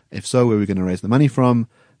it? If so, where are we going to raise the money from?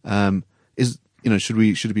 Should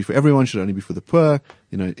it be for everyone? Should it only be for the poor?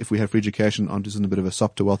 If we have free education, isn't a bit of a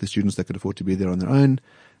sop to wealthy students that could afford to be there on their own?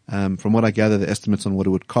 From what I gather, the estimates on what it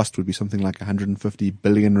would cost would be something like 150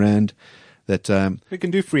 billion rand. We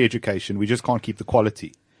can do free education. We just can't keep the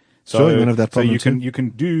quality. Sure, you won't have that problem too. you can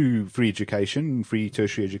do free education, free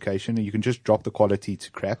tertiary education, and you can just drop the quality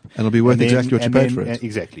to crap. And it'll be worth exactly what you paid for it.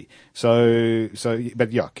 Exactly.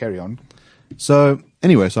 But yeah, carry on. So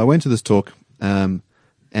anyway, I went to this talk, and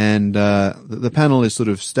the panel is sort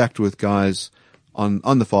of stacked with guys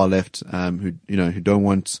on the far left, who don't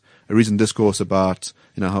want a reasoned discourse about,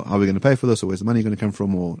 how we're going to pay for this, or where's the money going to come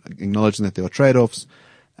from, or acknowledging that there are trade-offs.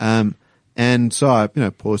 And so I,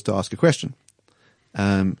 paused to ask a question.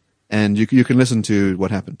 And you can listen to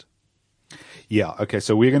what happened. Yeah. Okay.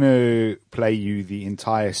 So we're going to play you the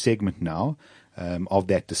entire segment now, of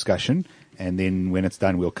that discussion. And then when it's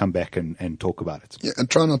done, we'll come back and talk about it. Yeah, and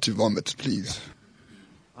try not to vomit, please.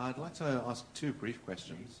 I'd like to ask two brief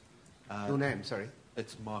questions. Your name, sorry?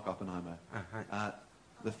 It's Mark Oppenheimer. Hi.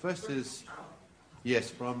 The first is,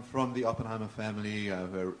 yes, from the Oppenheimer family,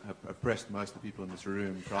 who have oppressed most of the people in this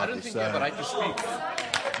room. I don't think you have a right to speak.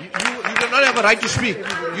 You do not have a right to speak.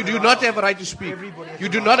 You do not have a right to speak. You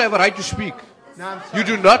do not have a right to speak. You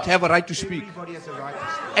do not have a right to speak. Everybody has a right to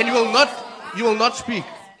speak. And you will not speak.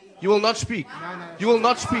 You will not speak. You will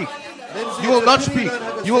not speak. You will not speak.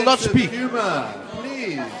 You will not speak.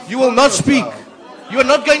 You will not speak. You are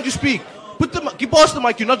not going to speak. Pass the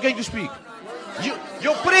mic. You're not going to speak.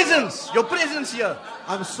 Your presence here.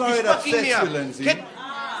 I'm sorry to upset you, Lindsay.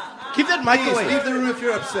 Keep that mic away. Leave the room if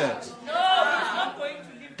you're upset.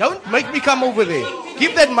 Don't make me come over there.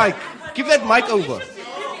 Keep that mic. Keep that mic over.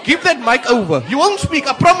 Keep that mic over. You won't speak.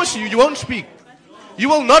 I promise you, you won't speak. You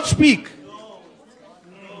will not speak.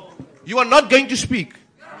 You are not going to speak.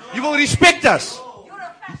 You will respect us.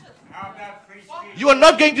 You are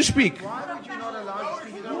not going to speak.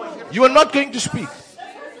 You are not going to speak.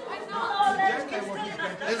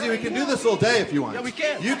 Lindsay, we can do this all day if you want. Yeah, we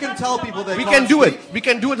can. You can tell people they We can't can do speak, it. We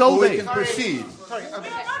can do it all or we day. can proceed.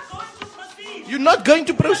 You're not going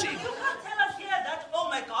to proceed. You can't tell us here that, oh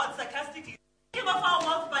my God, sarcastically. Give us our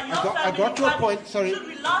mouth by your I got your family, point. Sorry. should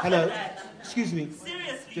we laugh Hello. at that? Excuse me.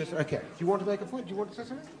 Seriously. Just okay. Do you want to make a point? Do you want to say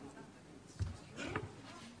something?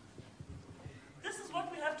 This is what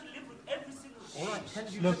we have to live with every single day. All right. Can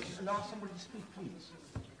you Look. just allow somebody to speak, please?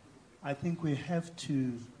 I think we have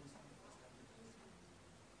to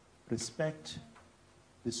respect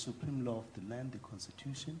the supreme law of the land, the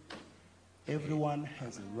Constitution. Everyone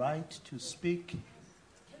has a right to speak,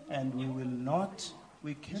 and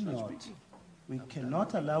we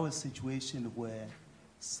cannot allow a situation where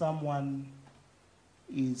someone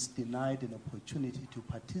is denied an opportunity to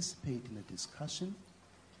participate in a discussion.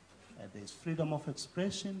 There's freedom of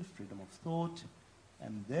expression, freedom of thought,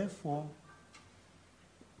 and therefore,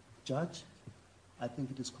 Judge, I think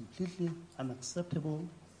it is completely unacceptable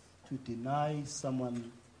to deny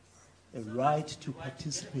someone a right to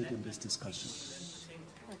participate in this discussion.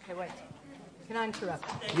 Okay, wait. Can I interrupt?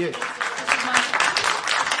 Yes.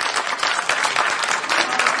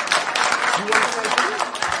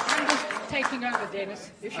 I'm just taking over,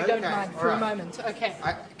 Dennis, if you don't mind, for a moment. Okay.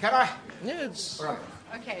 Can I? Yes. All right.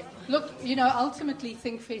 Okay. Look, ultimately,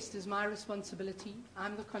 ThinkFest is my responsibility.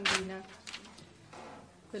 I'm the convener.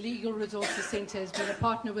 The Legal Resources Centre has been a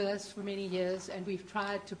partner with us for many years, and we've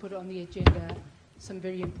tried to put on the agenda some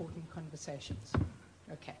very important conversations.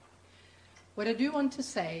 Okay. What I do want to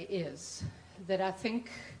say is that I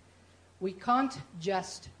think we can't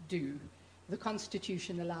just do. The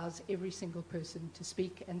Constitution allows every single person to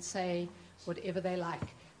speak and say whatever they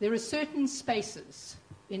like. There are certain spaces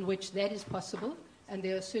in which that is possible, and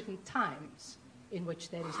there are certain times in which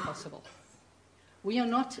that is possible. We are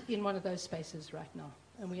not in one of those spaces right now,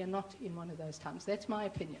 and we are not in one of those times. That's my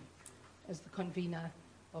opinion as the convener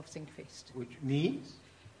of ThinkFest.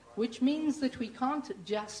 Which means that we can't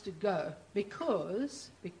just go because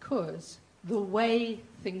the way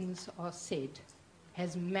things are said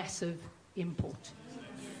has massive import.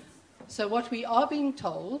 So what we are being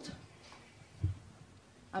told,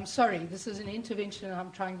 I'm sorry, this is an intervention and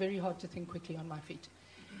I'm trying very hard to think quickly on my feet.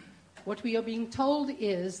 What we are being told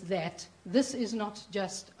is that this is not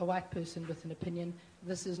just a white person with an opinion,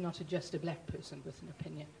 this is not just a black person with an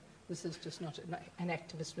opinion. This is just not an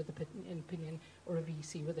activist with an opinion or a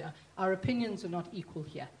VC with our opinions are not equal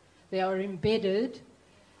here. They are embedded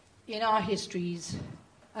in our histories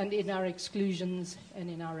and in our exclusions and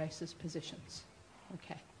in our racist positions.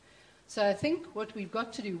 Okay. So I think what we've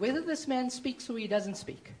got to do, whether this man speaks or he doesn't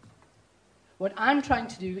speak, what I'm trying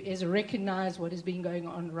to do is recognize what is being going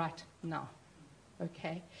on right now.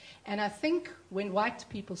 Okay? And I think when white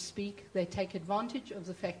people speak, they take advantage of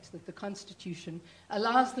the fact that the Constitution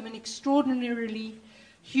allows them an extraordinarily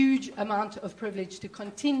huge amount of privilege to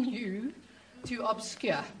continue to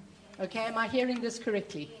obscure. Okay? Am I hearing this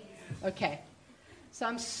correctly? Okay. So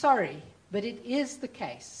I'm sorry, But it is the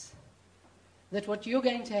case that what you're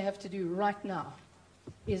going to have to do right now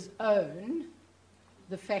is own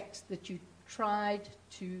the fact that you tried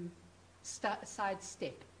to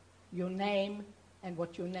sidestep your name and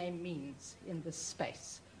what your name means in this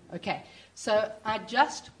space. Okay, so I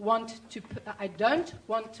don't want to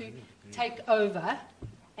take over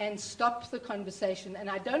and stop the conversation, and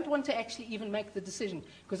I don't want to actually even make the decision,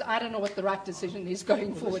 because I don't know what the right decision is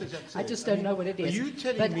going forward. I just don't know what it is. Are you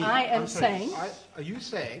telling but me, I am saying... Are you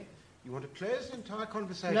saying you want to close the entire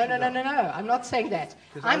conversation? No. I'm not saying that.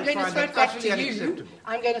 I'm going to throw it back to you.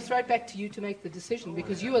 I'm going to throw it back to you to make the decision,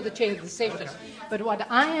 because you are the chair of the session. But what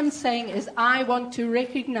I am saying is I want to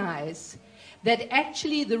recognize that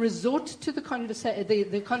actually the resort to the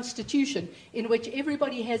Constitution, in which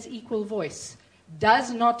everybody has equal voice,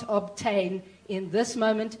 does not obtain in this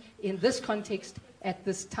moment, in this context, at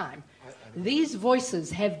this time. These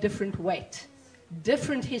voices have different weight,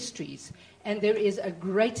 different histories, and there is a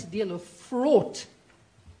great deal of fraught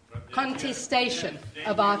contestation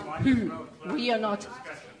about who we are not.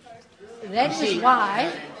 That is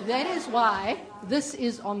why this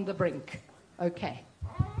is on the brink. Okay,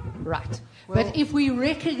 right. But if we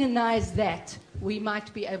recognize that, we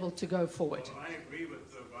might be able to go forward. I agree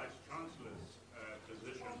with the Vice-Chancellor's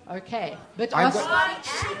position. Okay, but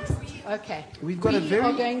okay. We've got a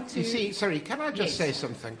very... going to... You see, sorry, can I just say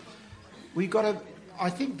something? I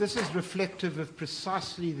think this is reflective of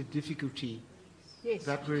precisely the difficulty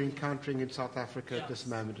that we're encountering in South Africa at this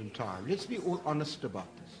moment in time. Let's be all honest about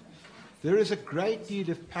this. There is a great deal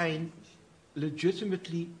of pain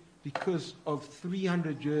legitimately because of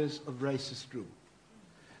 300 years of racist rule.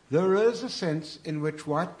 There is a sense in which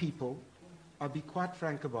white people, I'll be quite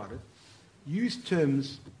frank about it, use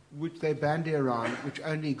terms which they bandy around which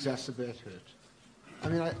only exacerbate hurt.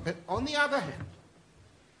 But on the other hand,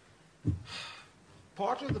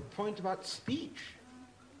 part of the point about speech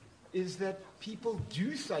is that people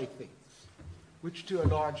do say things which to a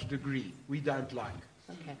large degree we don't like.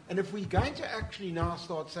 Okay. And if we're going to actually now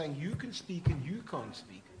start saying you can speak and you can't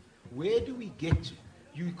speak, where do we get to?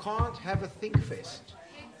 You can't have a think fest.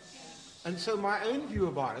 And so my own view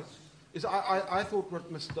about it is I thought what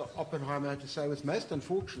Mr. Oppenheimer had to say was most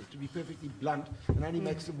unfortunate, to be perfectly blunt, and only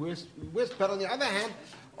makes it worse. But on the other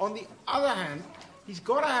hand, he's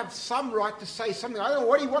got to have some right to say something. I don't know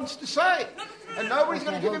what he wants to say. And nobody's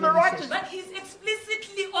going to give him a right to... But he's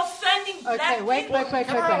explicitly offending black Okay, wait.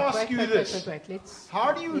 Can I ask you this?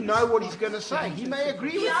 How do you know what he's going to say? He may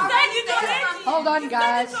agree with you. said it already. Hold on,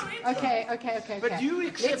 guys. Okay. Okay. But you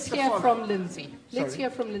accept Let's the hear following. from Lindsay. Let's hear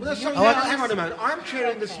from Lindsay. Well, sorry, hang on a moment. I'm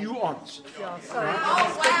chairing this nuance. Sorry.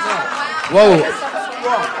 Whoa.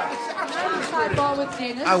 Sidebar with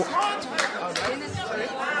Dennis. I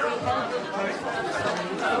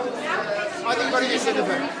think you've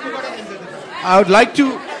got to end the debate. I would like to...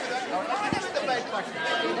 We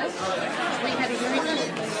had a very good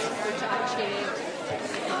debate, which I chaired.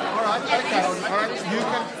 All right. You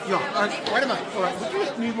can... Yeah. Wait a minute. All right. Would you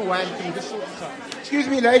just move away and can you just sort this out? Excuse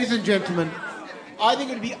me, ladies and gentlemen. I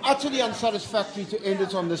think it would be utterly unsatisfactory to end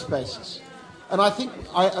it on this basis. And I think...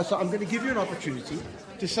 So I'm going to give you an opportunity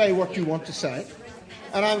to say what you want to say.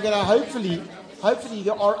 And I'm going to hopefully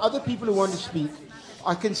there are other people who want to speak.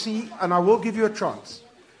 I can see, and I will give you a chance.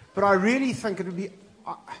 But I really think it would be...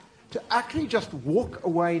 to actually just walk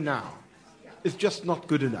away now is just not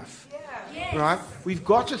good enough. Yes. Right? We've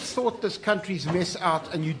got to sort this country's mess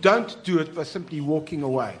out, and you don't do it by simply walking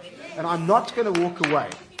away. And I'm not going to walk away.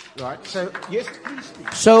 Right? So, yes, please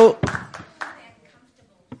speak. So,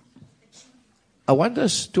 I want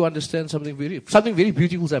us to understand something very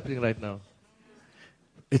beautiful is happening right now.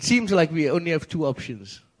 It seems like we only have two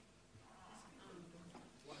options.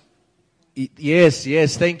 Yes,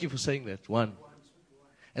 thank you for saying that. One.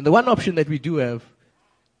 And the one option that we do have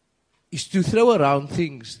is to throw around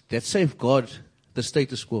things that safeguard the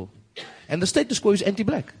status quo. And the status quo is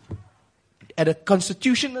anti-black. At a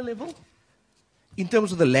constitutional level, in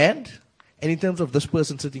terms of the land, and in terms of this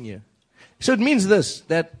person sitting here. So it means this,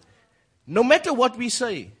 that no matter what we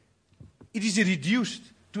say, it is reduced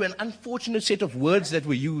to an unfortunate set of words that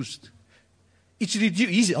were used. It's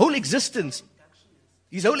reduced, his whole existence,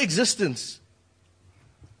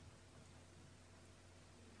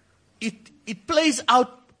 it plays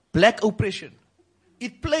out black oppression.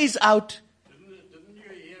 It plays out. Didn't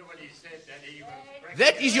you hear what he said?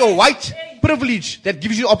 That is your white privilege that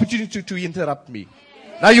gives you opportunity to interrupt me.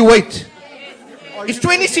 Now you wait. It's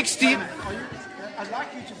 2016. I'd like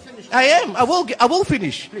you to finish. I am. I will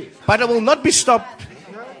finish. Please. But I will not be stopped.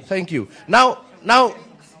 Thank you. Now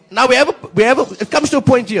we have it comes to a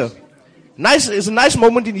point here. It's a nice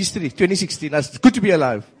moment in history, 2016. It's good to be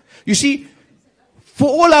alive. You see, for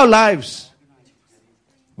all our lives,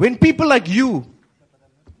 when people like you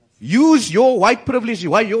use your white privilege,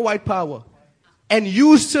 your white power, and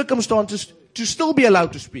use circumstances to still be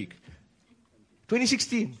allowed to speak.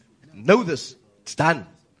 2016, know this, it's done.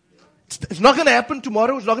 It's not going to happen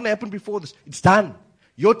tomorrow, it's not going to happen before this. It's done.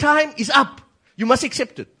 Your time is up. You must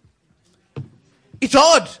accept it. It's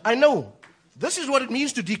hard, I know. This is what it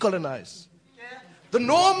means to decolonize. The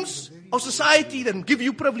norms of society that give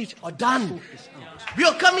you privilege are done. We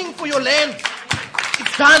are coming for your land.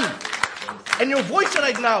 It's done. And your voice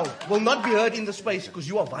right now will not be heard in the space because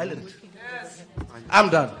you are violent. I'm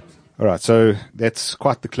done. All right, so that's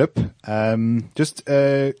quite the clip.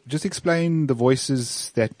 Just explain the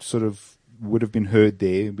voices that sort of would have been heard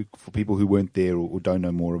there for people who weren't there or don't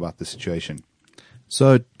know more about the situation.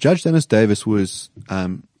 So Judge Dennis Davis was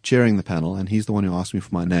chairing the panel, and he's the one who asked me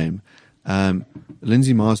for my name.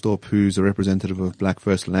 Lindsay Marsdorp, who's a representative of Black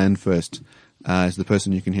First, Land First, is the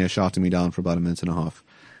person you can hear shouting me down for about a minute and a half.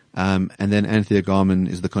 And then Anthea Garman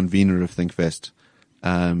is the convener of ThinkFest,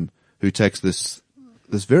 who takes this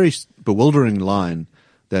very bewildering line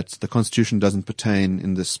that the Constitution doesn't pertain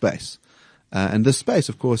in this space. And this space,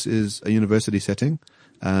 of course, is a university setting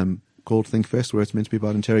called ThinkFest, where it's meant to be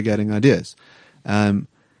about interrogating ideas. And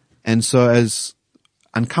so as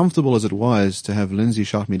uncomfortable as it was to have Lindsay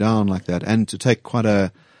shout me down like that and to take quite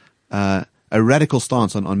a radical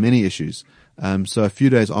stance on many issues. So a few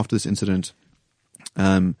days after this incident,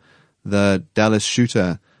 the Dallas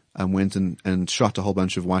shooter went and shot a whole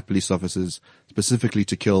bunch of white police officers specifically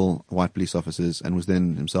to kill white police officers and was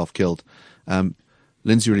then himself killed.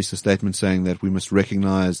 Lindsay released a statement saying that we must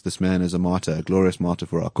recognize this man as a martyr, a glorious martyr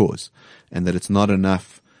for our cause, and that it's not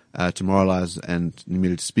enough to moralize and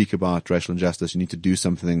merely to speak about racial injustice. You need to do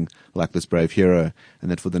something like this brave hero,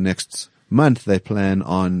 and that for the next month they plan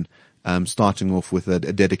on starting off with a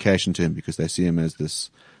dedication to him because they see him as this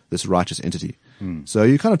righteous entity. So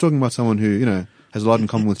you're kind of talking about someone who, has a lot in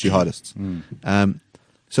common with jihadists.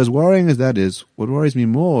 So as worrying as that is, what worries me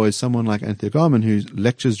more is someone like Anthea Garman, who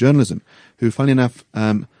lectures journalism, who, funny enough,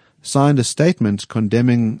 signed a statement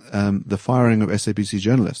condemning the firing of SABC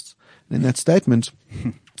journalists. And in that statement,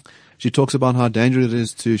 she talks about how dangerous it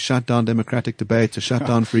is to shut down democratic debate, to shut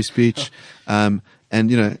down free speech, and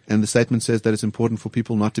the statement says that it's important for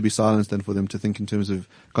people not to be silenced and for them to think in terms of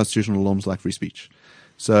constitutional norms like free speech.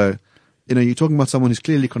 So, you're talking about someone who's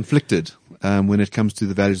clearly conflicted when it comes to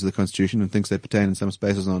the values of the Constitution and thinks they pertain in some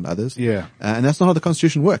spaces and not others. Yeah. And that's not how the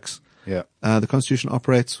Constitution works. Yeah. The Constitution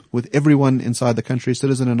operates with everyone inside the country,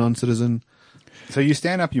 citizen and non-citizen. So you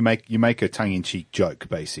stand up, you make a tongue-in-cheek joke,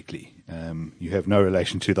 basically. You have no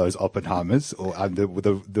relation to those Oppenheimers or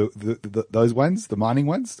those ones, the mining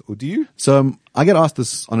ones, or do you? So I get asked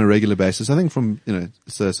this on a regular basis. I think from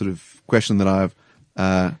it's a sort of question that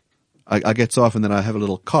I get so often that I have a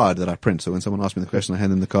little card that I print. So when someone asks me the question, I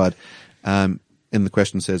hand them the card. And the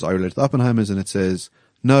question says, "Are you related to the Oppenheimers?" And it says,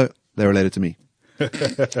 "No, they're related to me."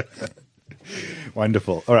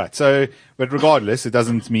 Wonderful. All right. So, but regardless, it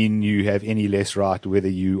doesn't mean you have any less right whether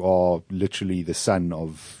you are literally the son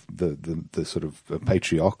of the sort of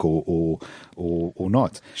patriarch or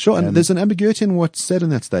not. Sure. And there's an ambiguity in what's said in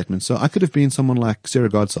that statement. So I could have been someone like Sarah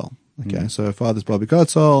Godsall. Okay. So father's Bobby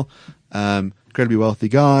Godsall, incredibly wealthy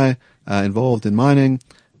guy, involved in mining.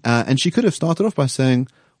 And she could have started off by saying,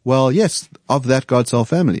 well, yes, of that Godsall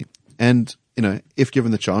family. And, if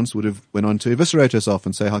given the chance, would have went on to eviscerate herself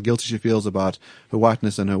and say how guilty she feels about her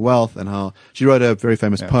whiteness and her wealth, and how she wrote a very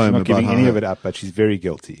famous poem she's not about giving how any of it up, but she's very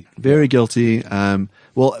guilty. Very guilty.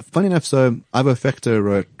 Well, funny enough, so Ivo Fector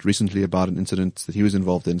wrote recently about an incident that he was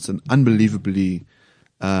involved in. It's an unbelievably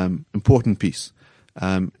important piece.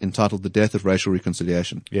 Entitled "The Death of Racial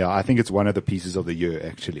Reconciliation." Yeah, I think it's one of the pieces of the year,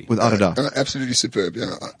 actually. Without a doubt. Absolutely superb,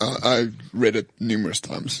 yeah. I read it numerous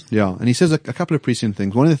times. Yeah, and he says a couple of prescient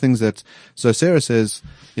things. One of the things so Sarah says,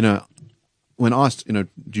 when asked, do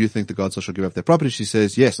you think the Godsall should give up their property? She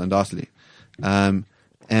says, yes, undoubtedly. And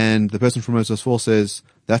the person from Moses Fall says,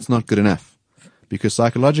 that's not good enough. Because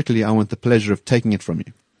psychologically, I want the pleasure of taking it from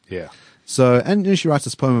you. Yeah. So, and she writes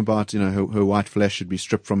this poem about, her white flesh should be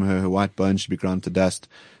stripped from her white bones should be ground to dust.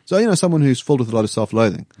 So, someone who's filled with a lot of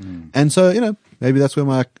self-loathing. And so, maybe that's where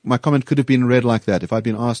my comment could have been read like that. If I'd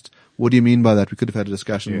been asked, what do you mean by that? We could have had a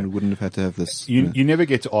discussion and we wouldn't have had to have this. You never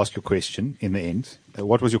get to ask your question in the end.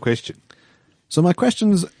 What was your question? So my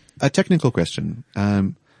question's a technical question.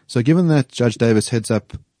 So given that Judge Davis heads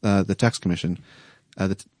up, the tax commission,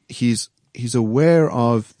 that he's aware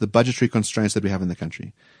of the budgetary constraints that we have in the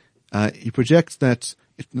country. He projects that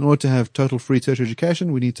in order to have total free tertiary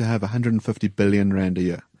education, we need to have 150 billion rand a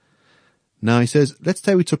year. Now he says, let's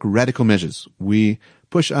say we took radical measures. We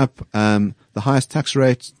push up the highest tax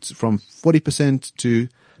rate from 40% to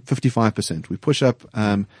 55%. We push up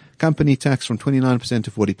company tax from 29%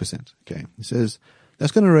 to 40%. Okay. He says,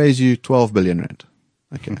 that's going to raise you 12 billion rand.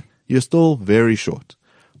 Okay. You're still very short.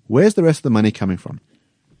 Where's the rest of the money coming from?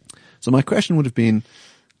 So my question would have been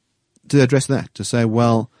to address that, to say,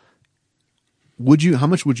 well, how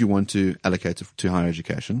much would you want to allocate to higher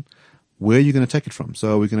education? Where are you going to take it from?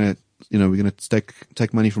 So we're going to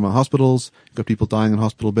take money from our hospitals. We've got people dying in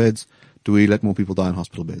hospital beds. Do we let more people die in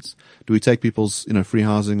hospital beds? Do we take people's, free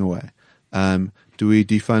housing away? Do we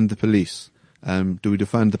defund the police? Do we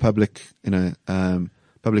defund the public,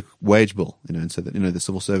 public wage bill, and so that, the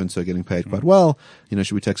civil servants are getting paid quite well,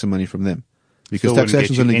 should we take some money from them? Because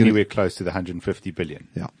taxation is only anywhere close to the 150 billion.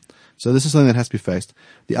 Yeah. So this is something that has to be faced.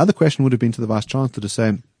 The other question would have been to the Vice Chancellor to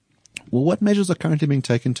say, well, what measures are currently being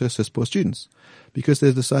taken to assist poor students? Because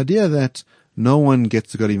there's this idea that no one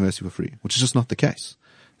gets to go to university for free, which is just not the case.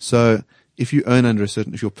 So if your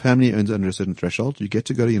family earns under a certain threshold, you get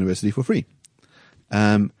to go to university for free.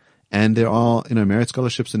 And there are, merit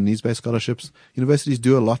scholarships and needs-based scholarships. Universities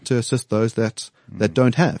do a lot to assist those that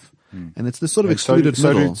don't have. And it's this sort of excluded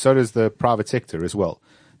middle. So does the private sector as well.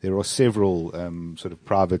 There are several sort of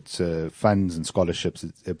private funds and scholarships,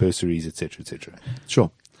 bursaries, etc., etc. Sure.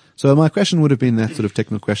 So my question would have been that sort of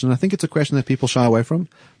technical question. And I think it's a question that people shy away from.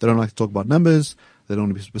 They don't like to talk about numbers. They don't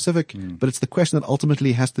want to be specific. But it's the question that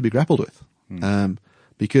ultimately has to be grappled with.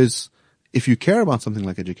 Because if you care about something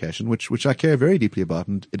like education, which I care very deeply about,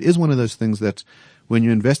 and it is one of those things that when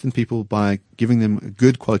you invest in people by giving them a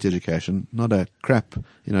good quality education, not a crap,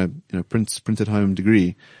 printed home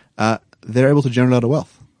degree, they're able to generate a lot of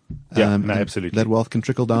wealth. Absolutely. That wealth can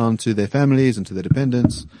trickle down to their families and to their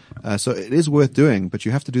dependents. So it is worth doing, but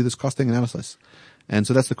you have to do this costing analysis. And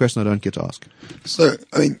so that's the question I don't get to ask. So,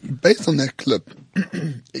 based on that clip,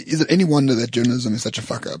 is it any wonder that journalism is such a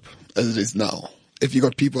fuck up as it is now? If you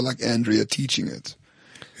got people like Andrea teaching it,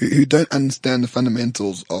 who don't understand the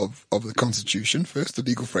fundamentals of the Constitution, first, the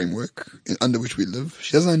legal framework under which we live.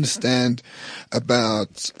 She doesn't understand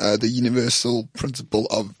about the universal principle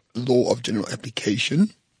of law of general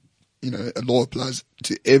application. A law applies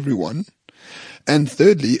to everyone. And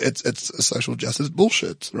thirdly, it's a social justice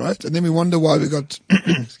bullshit, right? And then we wonder why we got,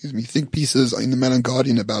 think pieces in the Mail and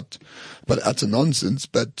Guardian about utter nonsense.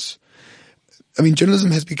 But, journalism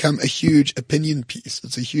has become a huge opinion piece.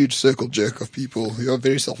 It's a huge circle jerk of people who are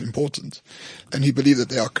very self-important and who believe that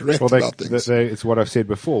they are correct about things. It's what I've said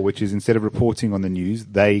before, which is instead of reporting on the news,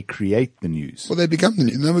 they create the news. Well, they become the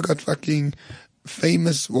news. Now we've got fucking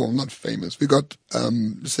not famous. We got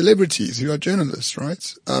celebrities who are journalists,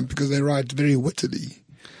 right? Because they write very wittily.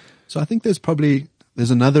 So I think there's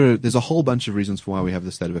a whole bunch of reasons for why we have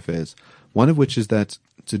this state of affairs. One of which is that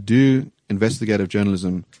to do investigative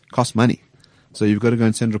journalism costs money. So you've got to go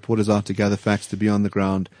and send reporters out to gather facts, to be on the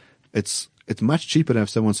ground. It's much cheaper to have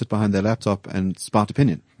someone sit behind their laptop and spout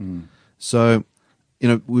opinion. So,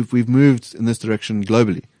 we've moved in this direction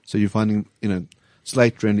globally. So you're finding,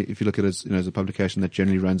 Slate, generally, if you look at it as a publication that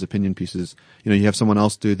generally runs opinion pieces, you have someone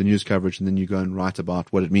else do the news coverage and then you go and write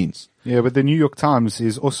about what it means. Yeah, but the New York Times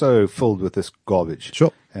is also filled with this garbage.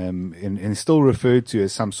 Sure. And still referred to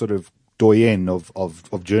as some sort of doyen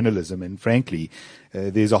of journalism. And frankly,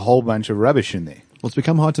 there's a whole bunch of rubbish in there. Well, it's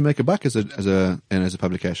become hard to make a buck as a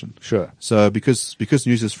publication. Sure. So because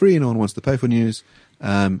news is free, no one wants to pay for news.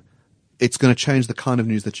 It's going to change the kind of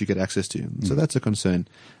news that you get access to. So that's a concern.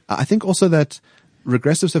 I think also that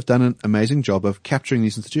regressives have done an amazing job of capturing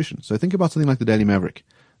these institutions. So think about something like the Daily Maverick.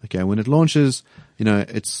 Okay, when it launches,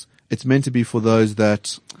 it's meant to be for those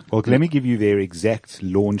that... Well, let me give you their exact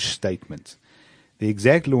launch statement. The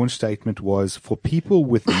exact launch statement was for people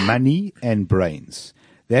with money and brains.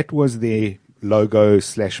 That was their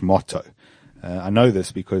logo/motto. I know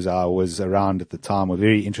this because I was around at the time. I was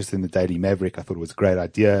very interested in the Daily Maverick. I thought it was a great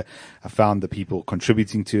idea. I found the people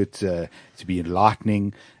contributing to it to be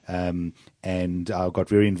enlightening, and I got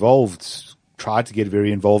very involved. Tried to get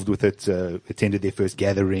very involved with it. Attended their first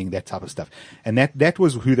gathering, that type of stuff, and that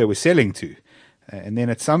was who they were selling to. And then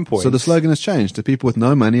at some point... So the slogan has changed to people with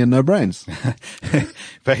no money and no brains.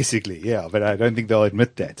 Basically, yeah, but I don't think they'll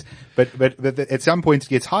admit that. But at some point it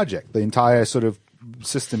gets hijacked. The entire sort of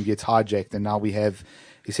system gets hijacked, and now we have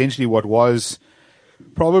essentially what was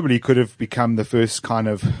probably could have become the first kind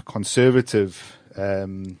of conservative...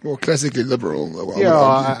 Well, classically liberal.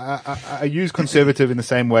 I use conservative in the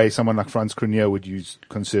same way someone like Franz Cronje would use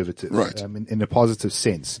conservative, right? In a positive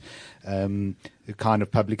sense. kind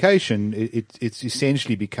of publication, it's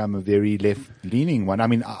essentially become a very left-leaning one. I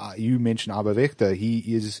mean, you mentioned Abba Vector. He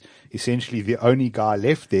is essentially the only guy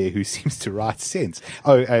left there who seems to write sense.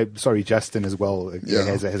 Sorry, Justin as well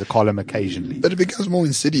has a column occasionally. But it becomes more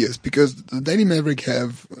insidious because the Daily Maverick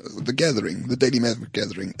have the Daily Maverick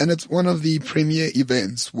Gathering, and it's one of the premier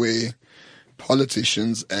events where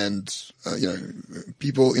politicians and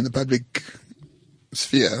people in the public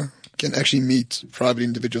sphere can actually meet private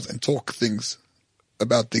individuals and talk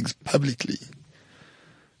about things publicly.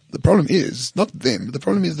 The problem is not them. The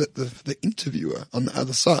problem is that the interviewer on the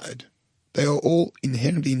other side, they are all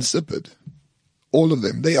inherently insipid. All of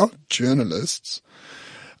them. They are journalists,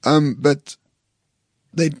 but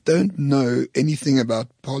they don't know anything about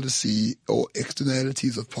policy or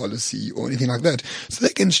externalities of policy or anything like that. So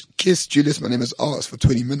they can kiss Julius Malema's ass for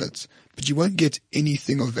 20 minutes, but you won't get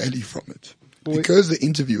anything of value from it. Because the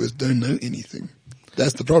interviewers don't know anything.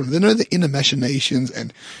 That's the problem. They know the inner machinations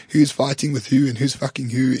and who's fighting with who and who's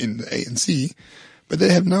fucking who in the ANC, but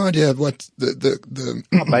they have no idea of what the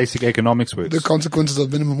basic economics works. The consequences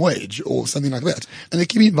of minimum wage or something like that. And they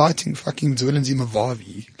keep inviting fucking Zwelinzima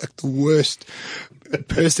Mavavi, like the worst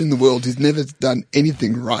person in the world who's never done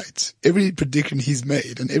anything right. Every prediction he's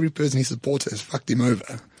made and every person he supports has fucked him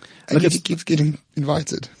over. And he keeps getting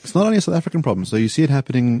invited. It's not only a South African problem. So you see it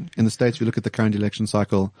happening in the States. If you look at the current election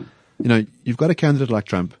cycle, you've got a candidate like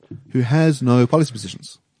Trump who has no policy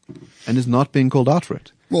positions and is not being called out for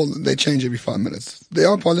it. Well, they change every 5 minutes. There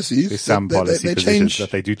are policies. There's some policy positions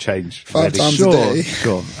that they do change 5 times a day.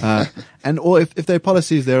 Sure. Or if they're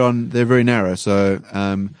policies, they're very narrow. So,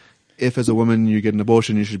 if as a woman you get an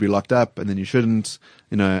abortion, you should be locked up and then you shouldn't,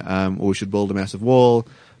 or we should build a massive wall.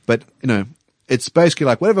 But, it's basically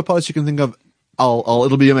like whatever policy you can think of,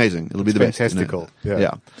 it'll be amazing. It'll be the best. Fantastical.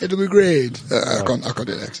 Yeah. It'll be great. I can't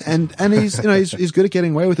do that. And he's good at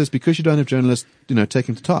getting away with this because you don't have journalists,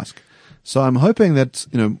 taking to task. So I'm hoping that,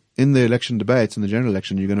 in the election debates, in the general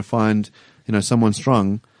election, you're going to find, someone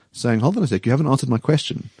strong saying, hold on a sec, you haven't answered my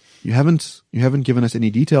question. You haven't given us any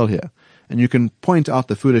detail here. And you can point out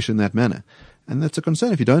the foolish in that manner. And that's a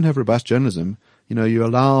concern. If you don't have robust journalism, you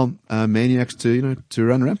allow maniacs to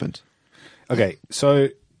run rampant. Okay, so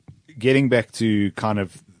getting back to kind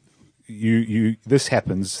of this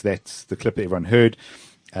happens. That's the clip that everyone heard.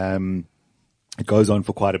 It goes on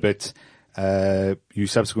for quite a bit. You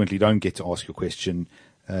subsequently don't get to ask your question.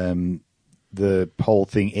 The whole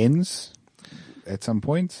thing ends at some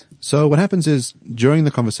point. So what happens is during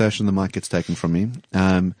the conversation, the mic gets taken from me.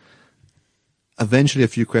 Eventually a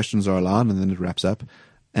few questions are allowed and then it wraps up.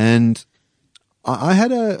 And I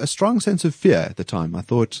had a strong sense of fear at the time. I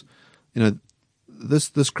thought,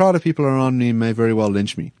 this crowd of people around me may very well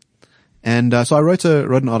lynch me. And so I wrote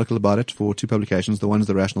an article about it for 2 publications. The one is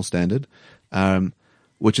The Rational Standard,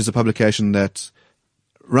 which is a publication that's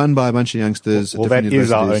run by a bunch of youngsters. Well, that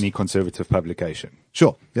is our only conservative publication.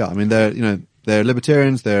 Sure. Yeah. I mean, they're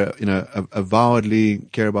libertarians. They're, avowedly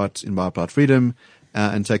care about inviolate freedom,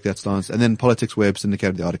 and take that stance. And then Politics Web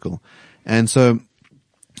syndicated the article. And so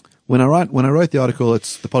when I wrote the article,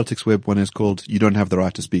 the Politics Web one is called You Don't Have the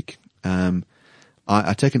Right to Speak.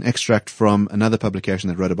 I take an extract from another publication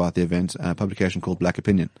that wrote about the event, a publication called Black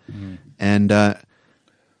Opinion. Mm.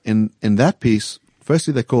 And in that piece,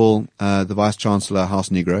 firstly they call the Vice Chancellor House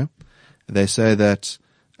Negro. They say that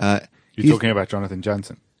you're talking about Jonathan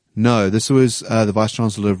Johnson. No, this was the Vice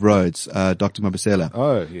Chancellor of Rhodes, Dr. Mabusela.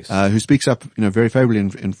 Oh, yes. Who speaks up, very favorably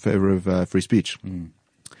in favor of free speech. Mm.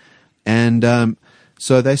 And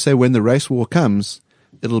so they say when the race war comes,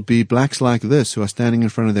 it'll be blacks like this who are standing in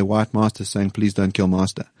front of their white masters saying, please don't kill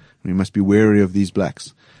master. We must be wary of these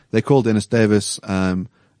blacks. They call Dennis Davis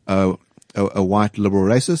a white liberal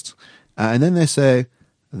racist. And then they say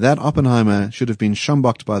that Oppenheimer should have been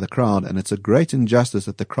shumbucked by the crowd, and it's a great injustice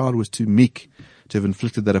that the crowd was too meek to have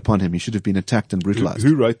inflicted that upon him. He should have been attacked and brutalized.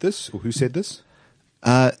 Who wrote this, or who said this?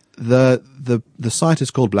 The site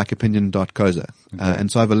is called blackopinion.coza,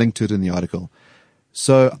 and so I have a link to it in the article.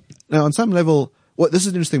 So now on some level, this is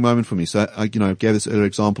an interesting moment for me. So I gave this earlier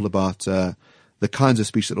example about the kinds of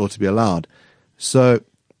speech that ought to be allowed. So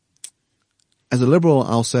as a liberal,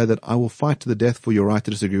 I'll say that I will fight to the death for your right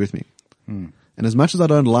to disagree with me. Mm. And as much as I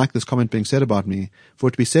don't like this comment being said about me, for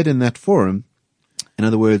it to be said in that forum, in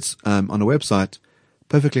other words, on a website,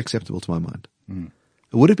 perfectly acceptable to my mind. Mm.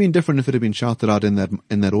 It would have been different if it had been shouted out in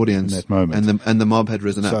that audience, in that moment, and the mob had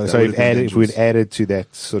risen up. So if we'd added to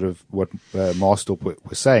that sort of what Marstorp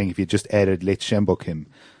was saying, if you just added "let's shambok him,"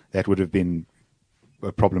 that would have been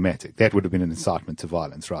problematic. That would have been an incitement to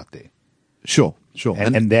violence right there. Sure.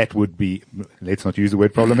 And that would be, let's not use the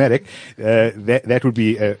word problematic, that would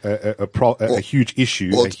be a huge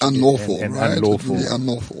issue. Well, it's unlawful, and right? unlawful. It's really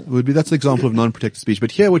unlawful. That's an example of non-protected speech.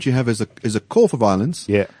 But here what you have is a call for violence.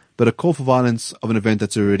 Yeah. But a call for violence of an event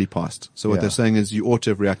that's already passed. So what Yeah. they're saying is you ought to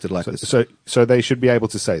have reacted like this. So they should be able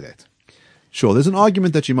to say that. Sure. There's an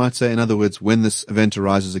argument that you might say, in other words, when this event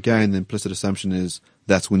arises again, the implicit assumption is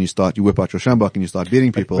that's when you whip out your shambok and you start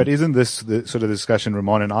beating people. But isn't this the sort of discussion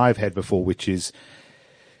Ramon and I have had before, which is,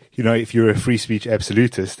 if you're a free speech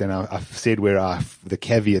absolutist, and I've said the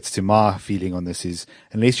caveats to my feeling on this is,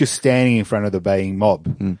 unless you're standing in front of the baying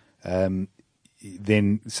mob,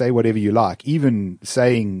 then say whatever you like. Even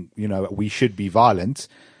saying, we should be violent,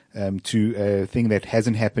 to a thing that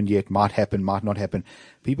hasn't happened yet, might happen, might not happen.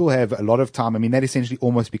 People have a lot of time. I mean, that essentially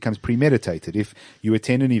almost becomes premeditated. If you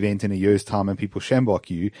attend an event in a year's time and people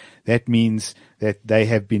shambok you, that means that they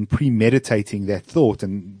have been premeditating that thought.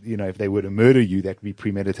 And, if they were to murder you, that would be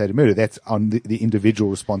premeditated murder. That's on the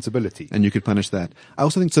individual responsibility. And you could punish that. I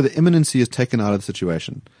also think, so the imminency is taken out of the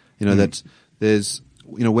situation. That there's,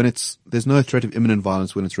 there's no threat of imminent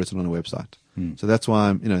violence when it's written on a website. So that's why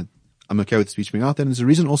I'm okay with speech being out there. And there's a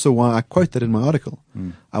reason also why I quote that in my article.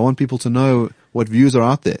 I want people to know what views are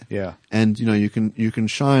out there. Yeah. And, you can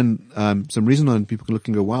shine, some reason on people can look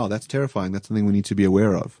and go, wow, that's terrifying. That's something we need to be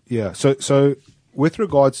aware of. Yeah. So with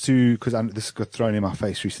regards to, because this got thrown in my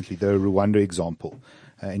face recently, the Rwanda example,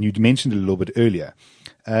 and you mentioned it a little bit earlier.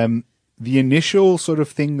 The initial sort of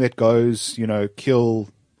thing that goes, kill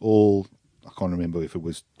all, I can't remember if it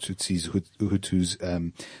was Tutsis,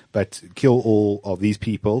 Hutus, but kill all of these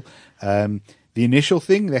people. The initial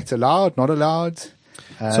thing that's allowed, not allowed.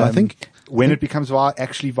 So I think when it becomes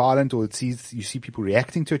actually violent, or you see people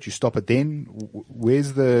reacting to it, you stop it then.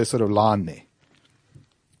 Where's the sort of line there?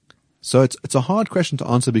 So it's a hard question to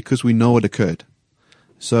answer because we know what occurred.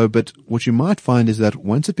 But what you might find is that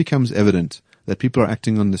once it becomes evident that people are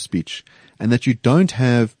acting on the speech and that you don't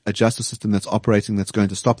have a justice system that's operating that's going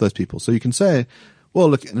to stop those people. So you can say, well,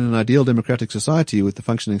 look, in an ideal democratic society with the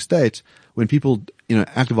functioning state, when people,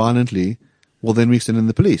 act violently, well, then we send in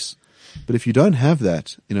the police. But if you don't have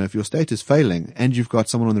that, if your state is failing and you've got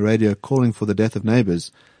someone on the radio calling for the death of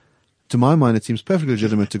neighbors, to my mind, it seems perfectly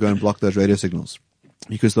legitimate to go and block those radio signals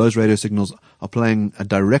because those radio signals are playing a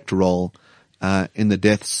direct role in the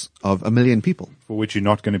deaths of 1 million people. For which you're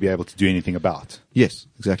not going to be able to do anything about. Yes,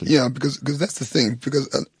 exactly. Yeah, because that's the thing.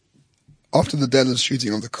 Because after the Dallas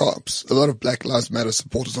shooting of the cops, a lot of Black Lives Matter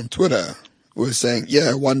supporters on Twitter were saying,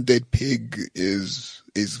 yeah, one dead pig is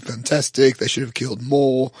fantastic. They should have killed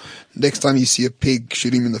more. Next time you see a pig,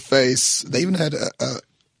 shoot him in the face. They even had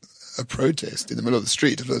a protest in the middle of the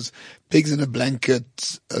street. It was pigs in a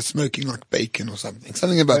blanket smoking like bacon or something.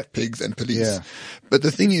 Something about pigs and police. Yeah. But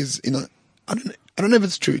the thing is, I don't know if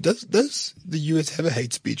it's true. Does the US have a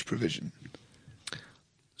hate speech provision?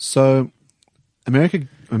 So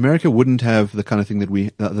America wouldn't have the kind of thing that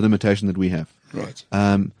the limitation that we have. Right.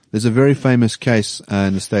 There's a very famous case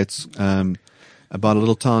in the States about a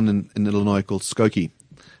little town in Illinois called Skokie.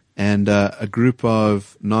 And a group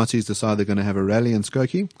of Nazis decide they're going to have a rally in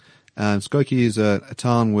Skokie. Skokie is a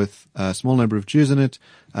town with a small number of Jews in it,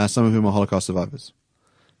 some of whom are Holocaust survivors.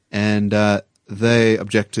 And they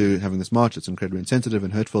object to having this march. It's incredibly insensitive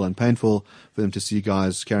and hurtful and painful for them to see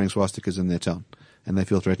guys carrying swastikas in their town. And they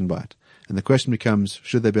feel threatened by it. And the question becomes,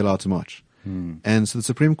 should they be allowed to march? And so the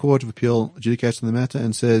Supreme Court of Appeal adjudicates on the matter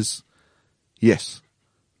and says, yes.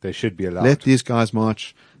 They should be allowed. Let these guys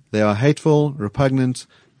march. They are hateful, repugnant.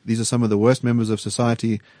 These are some of the worst members of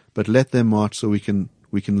society, but let them march so we can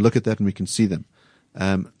look at that and we can see them.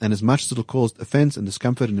 And as much as it'll cause offense and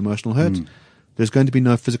discomfort and emotional hurt, there's going to be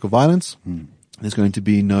no physical violence. There's going to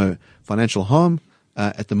be no financial harm.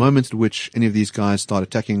 At the moment at which any of these guys start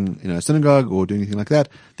attacking, a synagogue or doing anything like that,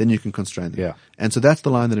 then you can constrain them. Yeah. And so that's the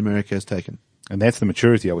line that America has taken. And that's the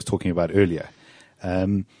maturity I was talking about earlier.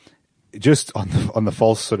 Just on the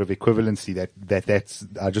false sort of equivalency that's,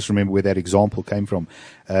 I just remember where that example came from.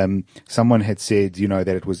 Someone had said, that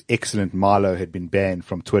it was excellent Milo had been banned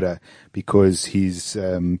from Twitter because he's,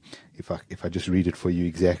 if I just read it for you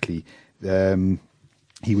exactly,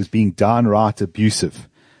 he was being downright abusive.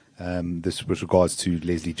 This with regards to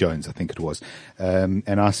Leslie Jones, I think it was. And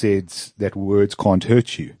I said that words can't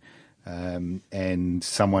hurt you. And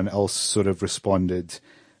someone else sort of responded,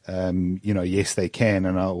 yes, they can.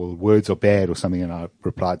 And well, words are bad or something. And I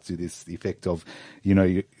replied to this effect of,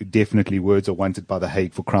 definitely words are wanted by the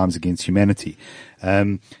Hague for crimes against humanity.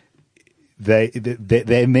 Then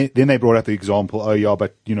they brought up the example,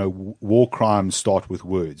 but war crimes start with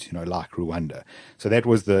words, like Rwanda. So that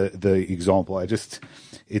was the example.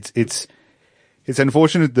 It's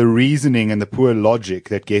unfortunate the reasoning and the poor logic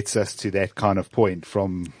that gets us to that kind of point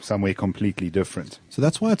from somewhere completely different. So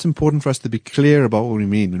that's why it's important for us to be clear about what we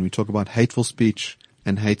mean when we talk about hateful speech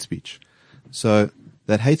and hate speech. So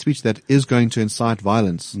that hate speech that is going to incite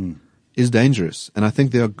violence is dangerous. And I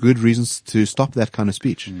think there are good reasons to stop that kind of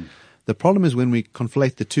speech. The problem is when we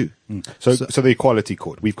conflate the two. So the Equality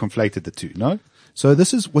Court, we've conflated the two, no? So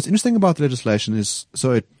this is what's interesting about the legislation is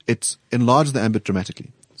it enlarges the ambit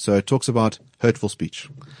dramatically. So it talks about hurtful speech.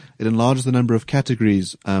 It enlarges the number of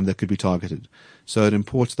categories that could be targeted. So it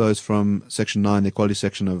imports those from Section 9, the equality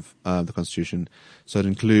section of the Constitution. So it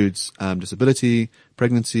includes disability,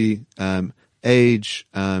 pregnancy, age,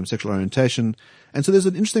 sexual orientation. And so there's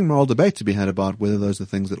an interesting moral debate to be had about whether those are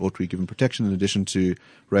things that ought to be given protection in addition to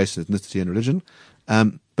race, ethnicity, and religion.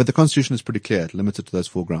 But the Constitution is pretty clear. It limits it to those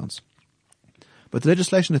 4 grounds. But the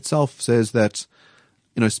legislation itself says that,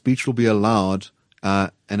 speech will be allowed,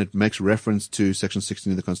 and it makes reference to Section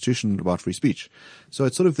 16 of the Constitution about free speech. So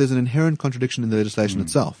it's there's an inherent contradiction in the legislation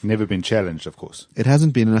itself. Never been challenged, of course. It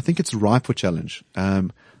hasn't been, and I think it's ripe for challenge. I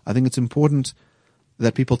think it's important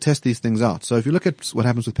that people test these things out. So if you look at what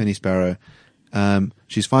happens with Penny Sparrow,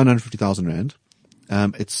 she's fined 150,000 rand.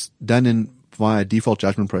 It's done via default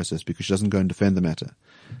judgment process because she doesn't go and defend the matter.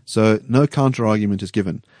 So no counter argument is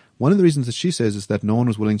given. One of the reasons that she says is that no one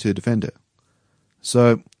was willing to defend her.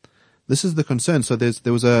 So this is the concern. So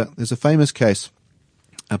there's a famous case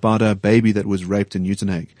about a baby that was raped in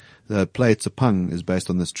Uitenhage. The play Tsapang is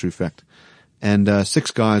based on this true fact. And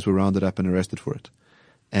 6 guys were rounded up and arrested for it.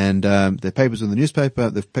 And their papers are in the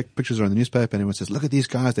newspaper, the pictures are in the newspaper, and everyone says, look at these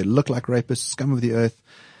guys, they look like rapists, scum of the earth.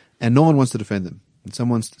 And no one wants to defend them. And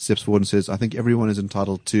someone steps forward and says, I think everyone is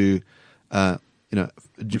entitled to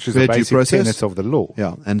which is the basic tenets of the law.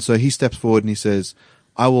 Yeah. And so he steps forward and he says,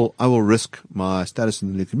 I will risk my status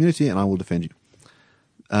in the community and I will defend you.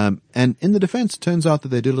 And in the defense, it turns out that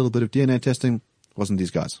they did a little bit of DNA testing. It wasn't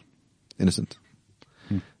these guys. Innocent.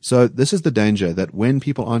 So this is the danger, that when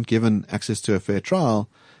people aren't given access to a fair trial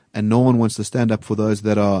and no one wants to stand up for those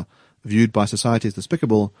that are viewed by society as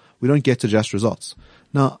despicable, we don't get to just results.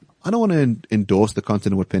 Now, I don't want to endorse the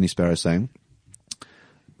content of what Penny Sparrow is saying,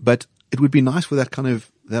 but it would be nice for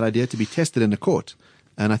that idea to be tested in a court.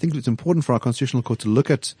 And I think it's important for our constitutional court to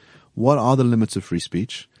look at what are the limits of free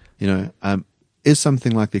speech. Is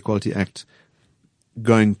something like the Equality Act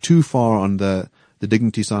going too far on the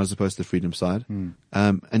dignity side as opposed to the freedom side?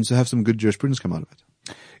 And so have some good jurisprudence come out of it.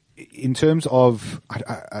 In terms of,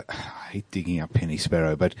 I hate digging up Penny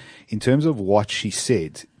Sparrow, but in terms of what she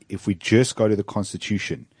said, if we just go to the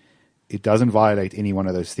Constitution, it doesn't violate any one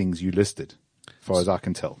of those things you listed, as far as I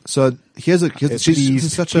can tell. So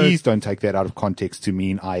please don't take that out of context to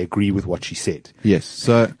mean I agree with what she said. Yes.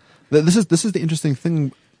 So this is the interesting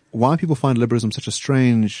thing. Why people find liberalism such a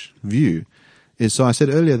strange view is, so I said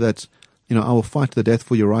earlier that, I will fight to the death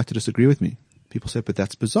for your right to disagree with me. People say, but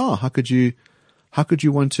that's bizarre. How could you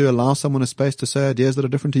want to allow someone a space to say ideas that are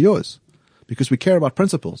different to yours? Because we care about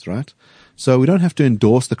principles, right? So we don't have to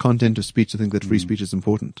endorse the content of speech to think that free speech is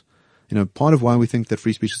important. Part of why we think that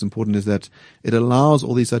free speech is important is that it allows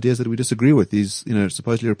all these ideas that we disagree with, these,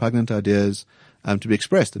 supposedly repugnant ideas, to be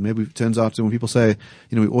expressed. And maybe it turns out that when people say,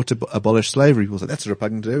 we ought to abolish slavery, people say, that's a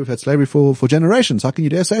repugnant idea. We've had slavery for generations. How can you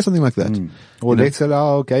dare say something like that? Or let's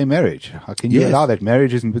allow gay marriage. How can you allow that?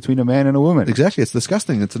 Marriage isn't between a man and a woman. Exactly. It's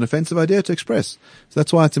disgusting. It's an offensive idea to express. So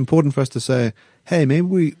that's why it's important for us to say, hey,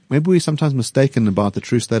 maybe we're sometimes mistaken about the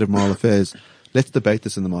true state of moral affairs. Let's debate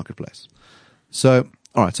this in the marketplace. So,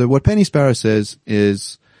 all right. So what Penny Sparrow says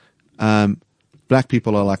is, black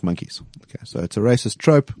people are like monkeys. Okay. So it's a racist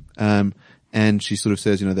trope. And she sort of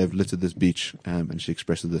says, they've littered this beach, and she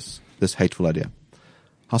expresses this hateful idea.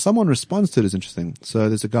 How someone responds to it is interesting. So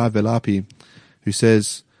there's a guy, Velapi, who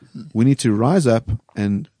says, we need to rise up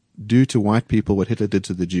and do to white people what Hitler did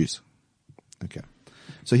to the Jews. Okay.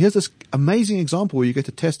 So here's this amazing example where you get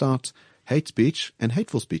to test out hate speech and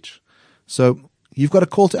hateful speech. So you've got a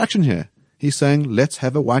call to action here. He's saying, let's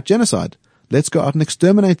have a white genocide. Let's go out and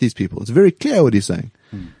exterminate these people. It's very clear what he's saying.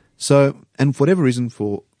 So, and for whatever reason,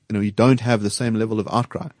 you don't have the same level of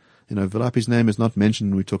outcry. Velapi's name is not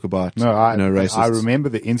mentioned when we talk about racists. I remember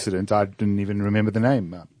the incident. I didn't even remember the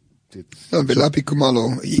name. Velapi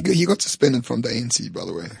Kumalo, he got suspended from the ANC, by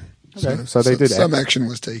the way. Okay. So they did some action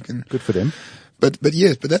was taken. Good for them. But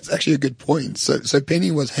that's actually a good point. So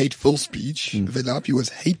Penny was hateful speech. Velapi was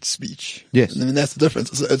hate speech. Yes. I mean, that's the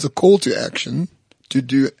difference. It's a call to action to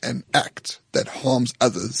do an act that harms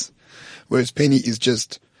others, whereas Penny is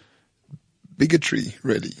just bigotry,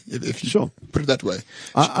 really, if you put it that way.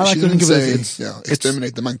 I like she to think didn't of it say, as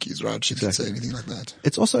exterminate the monkeys, right? She didn't say anything like that.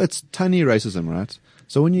 It's tiny racism, right?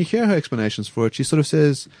 So when you hear her explanations for it, she sort of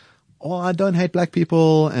says, "Oh, I don't hate black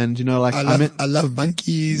people, and like I love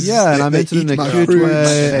monkeys. Yeah, and I meant it in a cute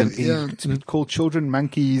way, and call children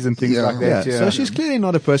monkeys and things like that. Yeah. So she's clearly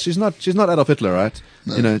not a person. She's not Adolf Hitler, right?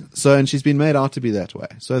 No. So and she's been made out to be that way.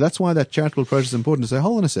 So that's why that charitable approach is important to say,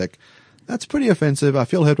 hold on a sec, that's pretty offensive. I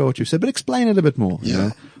feel hurt by what you've said, but explain it a bit more. You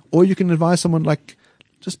know? Or you can advise someone like,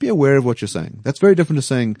 just be aware of what you're saying. That's very different to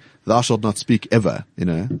saying, thou shalt not speak ever.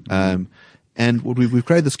 And what we've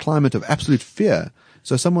created this climate of absolute fear.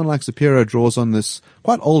 So someone like Zapiro draws on this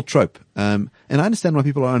quite old trope. And I understand why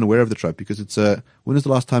people are unaware of the trope, because it's when was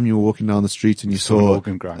the last time you were walking down the street and you saw an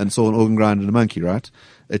organ grinder and a monkey, right?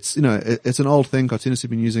 It's, it's an old thing. Cartoonists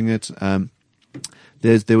have been using it.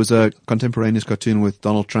 There was a contemporaneous cartoon with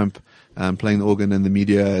Donald Trump, playing the organ and the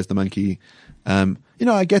media as the monkey.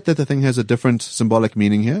 I get that the thing has a different symbolic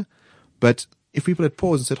meaning here, but if people had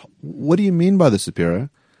paused and said, what do you mean by this, Zapiro?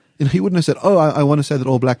 He wouldn't have said, "Oh, I want to say that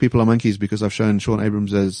all black people are monkeys because I've shown Sean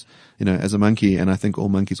Abrams as a monkey, and I think all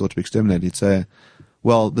monkeys ought to be exterminated." He'd say,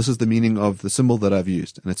 "Well, this is the meaning of the symbol that I've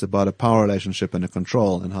used, and it's about a power relationship and a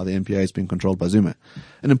control, and how the MPA is being controlled by Zuma."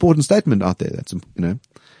 An important statement out there. That's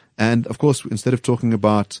and of course, instead of talking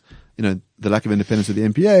about the lack of independence of the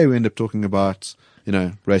MPA, we end up talking about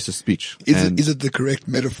racist speech. Is it the correct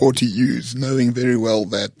metaphor to use, knowing very well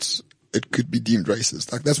that it could be deemed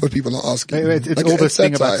racist? Like, that's what people are asking. It's all this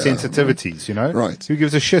thing about sensitivities, Right. Who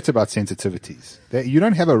gives a shit about sensitivities? You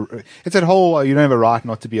don't have it's that whole, you don't have a right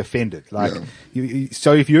not to be offended.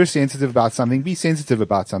 So if you're sensitive about something, be sensitive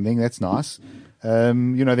about something. That's nice.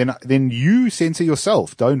 Then you censor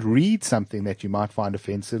yourself. Don't read something that you might find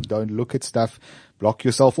offensive. Don't look at stuff. Block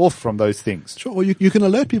yourself off from those things. Sure. Or you can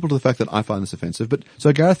alert people to the fact that I find this offensive. But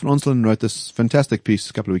so Gareth van Onselen wrote this fantastic piece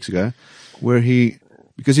a couple of weeks ago where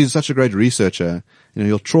because he's such a great researcher,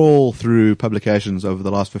 he'll trawl through publications over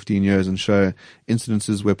the last 15 years and show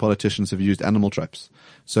incidences where politicians have used animal traps.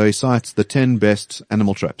 So he cites the 10 best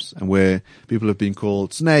animal traps, and where people have been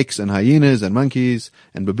called snakes and hyenas and monkeys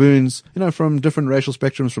and baboons, from different racial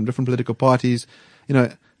spectrums, from different political parties.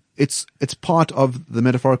 It's part of the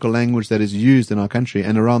metaphorical language that is used in our country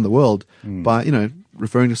and around the world by,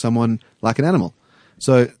 referring to someone like an animal.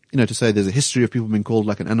 So, to say there's a history of people being called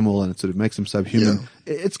like an animal and it sort of makes them subhuman,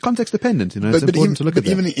 it's context dependent, it's important to look at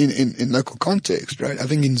that. But even in local context, right? I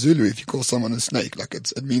think in Zulu, if you call someone a snake,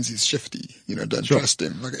 it means he's shifty, don't trust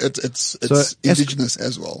him. It's indigenous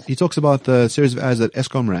as well. He talks about the series of ads that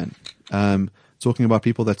Eskom ran, talking about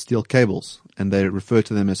people that steal cables, and they refer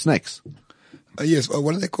to them as snakes. Yes,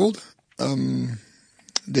 what are they called?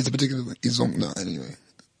 There's a particular Izongna anyway.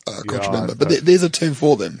 I can't remember, but there's a term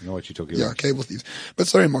for them. I know what you're talking about. Yeah, cable thieves. But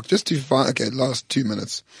sorry, Mark, just to find, last 2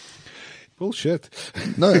 minutes. Bullshit.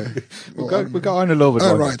 No. We'll go on a little bit.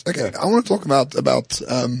 Oh, right. Okay. I want to talk about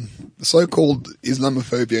so-called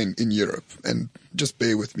Islamophobia in Europe, and just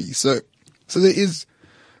bear with me. So there is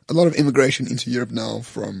a lot of immigration into Europe now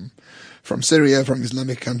from Syria, from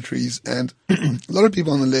Islamic countries, and a lot of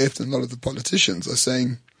people on the left and a lot of the politicians are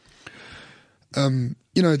saying,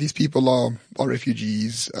 these people are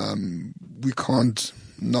refugees. We can't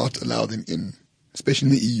not allow them in, especially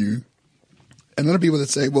in the EU. And a lot of people that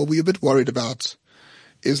say, well, we're a bit worried about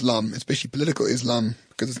Islam, especially political Islam,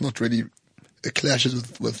 because it's not really, it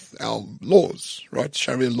clashes with our laws, right?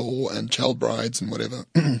 Sharia law and child brides and whatever.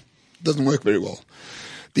 Doesn't work very well.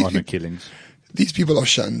 Honor killings. These people are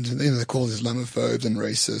shunned. They're called Islamophobes and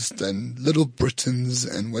racist and little Britons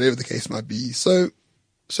and whatever the case might be. So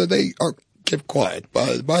they are kept quiet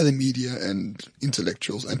by the media and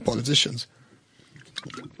intellectuals and politicians.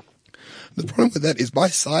 The problem with that is by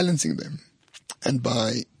silencing them and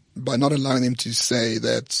by not allowing them to say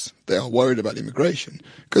that they are worried about immigration,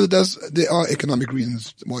 because there are economic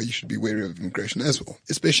reasons why you should be wary of immigration as well,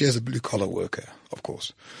 especially as a blue-collar worker, of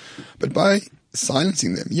course. But by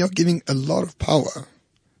silencing them, you're giving a lot of power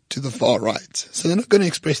to the far right. So they're not going to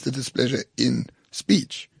express their displeasure in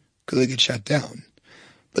speech because they get shut down,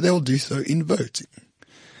 but they will do so in voting.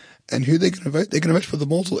 And who they're going to vote? They're going to vote for the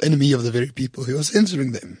mortal enemy of the very people who are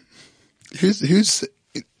censoring them.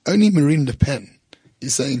 Only Marine Le Pen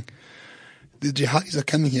is saying the jihadis are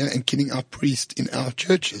coming here and killing our priests in our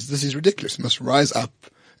churches. This is ridiculous. We must rise up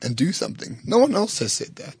and do something. No one else has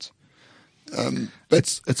said that.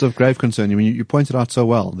 But it's of grave concern. I mean, you pointed out so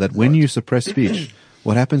well that when you suppress speech,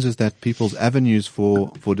 what happens is that people's avenues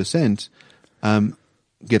for dissent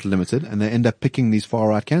get limited, and they end up picking these far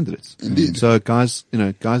right candidates. Indeed. So guys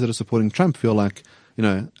that are supporting Trump feel like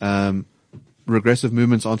regressive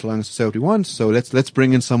movements aren't allowing us to say what we want, so let's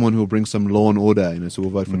bring in someone who will bring some law and order, so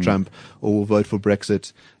we'll vote for Trump or we'll vote for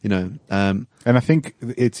Brexit, And I think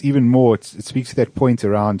it's even more, it speaks to that point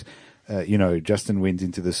around Justin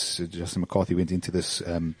McCarthy went into this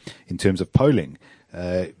in terms of polling.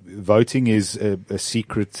 Voting is a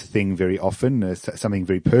secret thing very often, something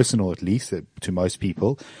very personal, at least to most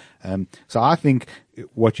people. So I think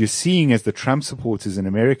what you're seeing as the Trump supporters in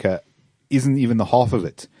America isn't even the half of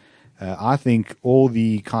it. I think all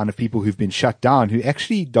the kind of people who've been shut down, who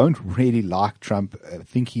actually don't really like Trump,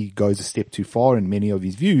 think he goes a step too far in many of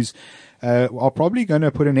his views, are probably going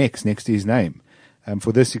to put an X next to his name.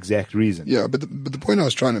 For this exact reason. Yeah, but the point I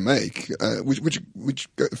was trying to make, which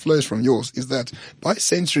flows from yours, is that by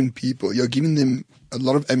censoring people, you're giving them a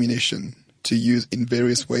lot of ammunition to use in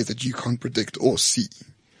various ways that you can't predict or see.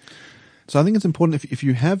 So I think it's important if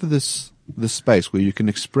you have this space where you can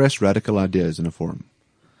express radical ideas in a forum,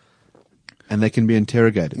 and they can be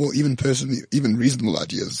interrogated. Well, even reasonable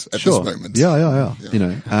ideas at Sure. this moment.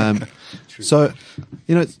 Yeah. So,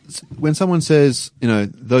 when someone says,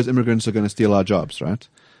 those immigrants are going to steal our jobs, right?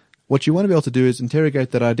 What you want to be able to do is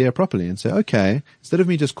interrogate that idea properly and say, okay, instead of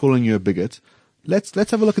me just calling you a bigot, let's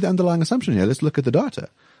have a look at the underlying assumption here. Let's look at the data.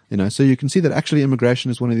 So you can see that actually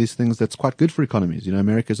immigration is one of these things that's quite good for economies.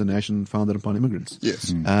 America is a nation founded upon immigrants.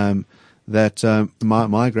 Yes.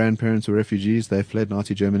 My grandparents were refugees. They fled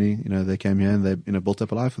Nazi Germany. They came here and they built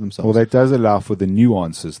up a life for themselves. Well, that does allow for the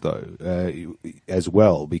nuances, though, as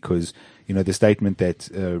well, because the statement that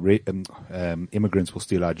immigrants will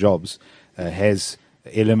steal our jobs has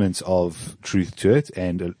elements of truth to it,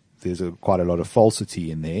 and there's quite a lot of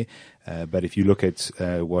falsity in there. But if you look at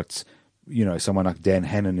what someone like Dan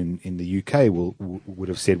Hannan in the UK would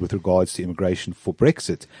have said with regards to immigration for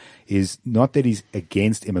Brexit, is not that he's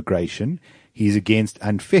against immigration, he's against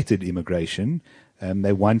unfettered immigration.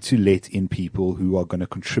 They want to let in people who are going to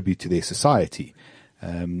contribute to their society.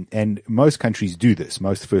 And most countries do this,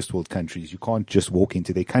 most first world countries. You can't just walk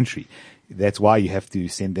into their country. That's why you have to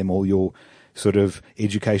send them all your sort of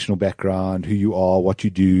educational background, who you are, what you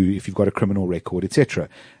do, if you've got a criminal record, etc.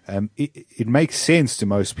 It makes sense to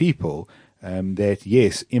most people that,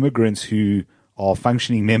 yes, immigrants who are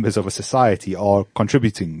functioning members of a society are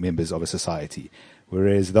contributing members of a society,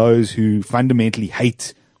 whereas those who fundamentally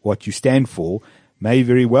hate what you stand for may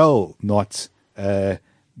very well not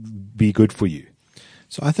be good for you.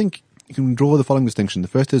 So I think you can draw the following distinction. The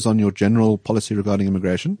first is on your general policy regarding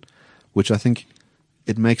immigration, which I think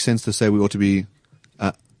it makes sense to say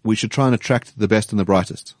we should try and attract the best and the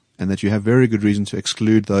brightest, and that you have very good reason to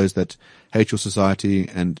exclude those that hate your society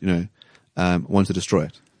and, want to destroy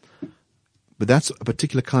it. But that's a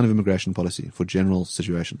particular kind of immigration policy for general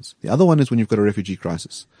situations. The other one is when you've got a refugee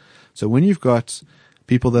crisis. So when you've got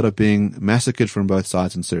people that are being massacred from both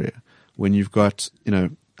sides in Syria, when you've got,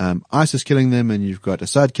 ISIS killing them and you've got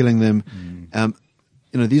Assad killing them,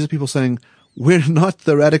 these are people saying, we're not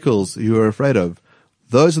the radicals you are afraid of.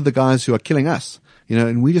 Those are the guys who are killing us,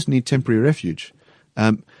 and we just need temporary refuge.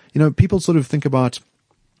 People sort of think about,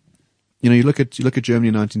 you look at Germany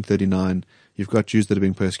in 1939, you've got Jews that are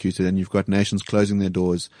being persecuted and you've got nations closing their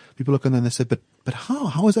doors. People look on that and they say, but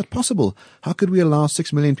how is that possible? How could we allow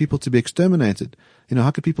 6 million people to be exterminated?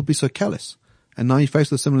 How could people be so callous? And now you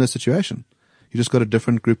face a similar situation. You just got a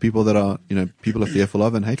different group of people that are, people are fearful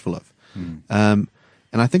of and hateful of. And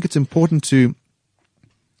I think it's important to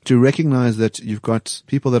recognize that you've got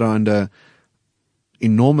people that are under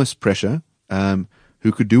enormous pressure,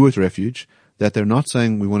 who could do with refuge, that they're not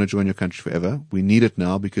saying we want to join your country forever. We need it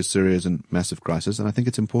now because Syria is in massive crisis. And I think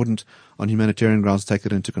it's important on humanitarian grounds to take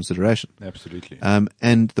that into consideration. Absolutely.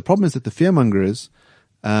 And the problem is that the fearmongers,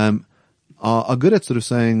 are good at sort of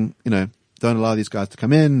saying, don't allow these guys to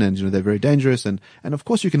come in and, they're very dangerous. And of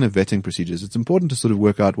course you can have vetting procedures. It's important to sort of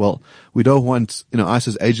work out, well, we don't want,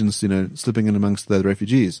 ISIS agents, slipping in amongst the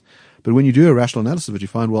refugees. But when you do a rational analysis of it, you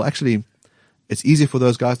find, well, actually, it's easier for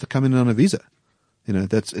those guys to come in on a visa.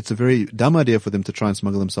 It's a very dumb idea for them to try and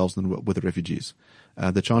smuggle themselves in with the refugees.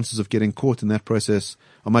 The chances of getting caught in that process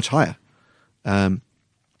are much higher. But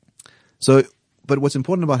what's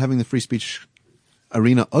important about having the free speech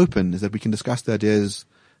arena open is that we can discuss the ideas,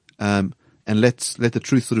 and let the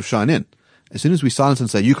truth sort of shine in. As soon as we silence and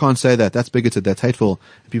say, you can't say that, that's bigoted, that's hateful,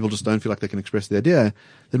 and people just don't feel like they can express the idea,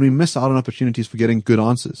 then we miss out on opportunities for getting good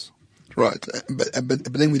answers. Right, but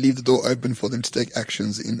then we leave the door open for them to take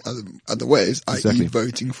actions in other ways, Exactly. i.e.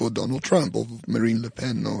 voting for Donald Trump or Marine Le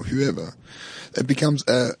Pen or whoever. It becomes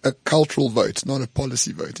a cultural vote, not a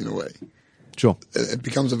policy vote in a way. Sure. It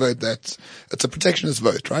becomes a vote it's a protectionist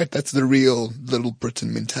vote, right? That's the real Little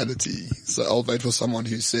Britain mentality. So I'll vote for someone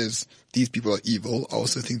who says these people are evil. I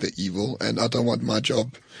also think they're evil, and I don't want my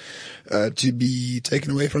job to be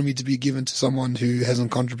taken away from me to be given to someone who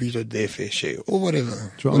hasn't contributed their fair share or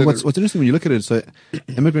whatever. Sure. What's interesting when you look at it, so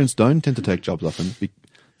immigrants don't tend to take jobs often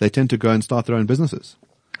they tend to go and start their own businesses.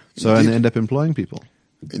 So, and they end up employing people.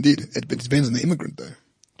 Indeed. It depends on the immigrant, though.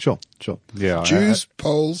 Sure. Yeah. Jews,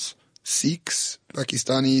 Poles, Sikhs,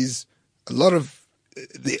 Pakistanis, a lot of,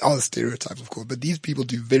 there are stereotypes, of course, but these people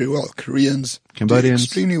do very well. Koreans Cambodians do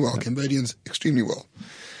extremely well. Cambodians, extremely well.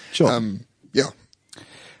 Sure. Yeah.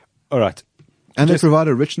 All right. And they provide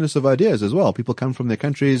a richness of ideas as well. People come from their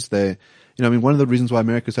countries. One of the reasons why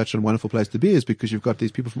America is such a wonderful place to be is because you've got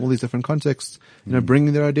these people from all these different contexts,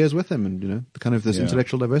 bringing their ideas with them and, kind of this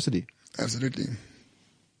intellectual diversity. Absolutely.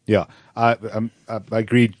 Yeah. I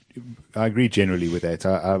agree generally with that.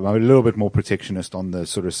 I'm a little bit more protectionist on the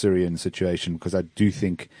sort of Syrian situation because I do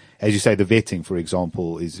think, as you say, the vetting, for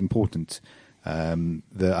example, is important.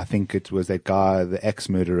 I think it was that guy, the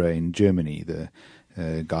ex-murderer in Germany, the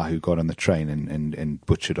guy who got on the train and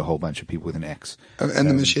butchered a whole bunch of people with an axe. And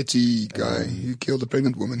the machete guy who killed a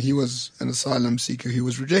pregnant woman, he was an asylum seeker who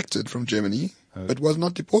was rejected from Germany, but was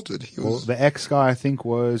not deported. The ex guy, I think,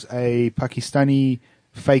 was a Pakistani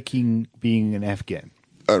faking being an Afghan.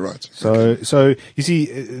 Oh, right. So you see,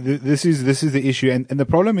 this is the issue, and the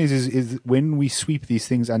problem is when we sweep these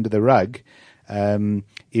things under the rug,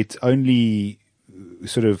 it only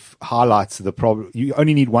sort of highlights the problem. You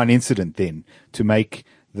only need one incident then to make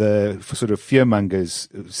the sort of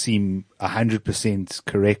fearmongers seem 100%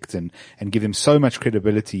 correct and give them so much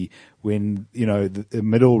credibility when, the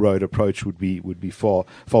middle road approach would be far,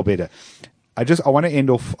 far better. I want to end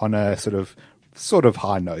off on a sort of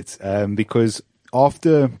high note, because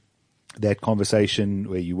after that conversation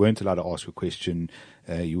where you weren't allowed to ask a question,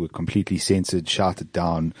 you were completely censored, shouted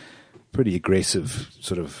down, pretty aggressive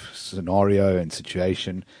sort of scenario and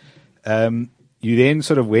situation. You then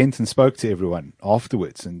sort of went and spoke to everyone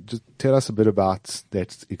afterwards, and just tell us a bit about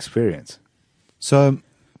that experience. So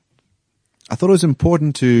I thought it was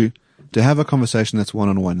important to have a conversation that's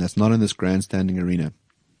one-on-one, that's not in this grandstanding arena.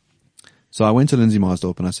 So I went to Lindsay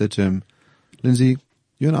Marsdorp and I said to him, Lindsay,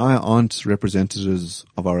 you and I aren't representatives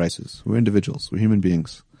of our races. We're individuals. We're human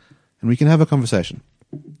beings. And we can have a conversation.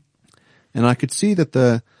 And I could see that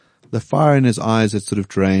the fire in his eyes had sort of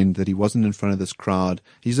drained, that he wasn't in front of this crowd.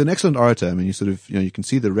 He's an excellent orator. I mean, you can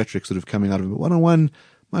see the rhetoric sort of coming out of him. But one-on-one,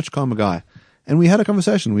 much calmer guy. And we had a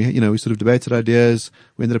conversation. We sort of debated ideas.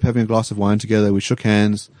 We ended up having a glass of wine together. We shook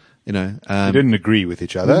hands. We didn't agree with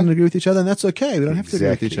each other. And that's okay. We don't have to agree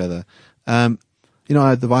with each other.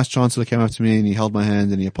 The Vice Chancellor came up to me and he held my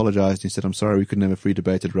hand and he apologized. He said, I'm sorry we couldn't have a free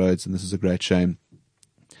debate at Rhodes and this is a great shame.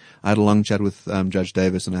 I had a long chat with Judge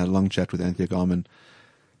Davis and I had a long chat with Anthea Garman.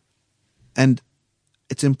 And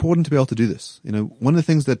it's important to be able to do this. One of the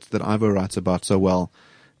things that Ivo writes about so well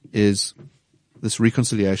is this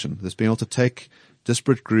reconciliation, this being able to take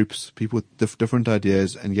disparate groups, people with different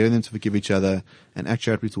ideas, and getting them to forgive each other and act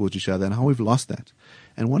charitably towards each other, and how we've lost that.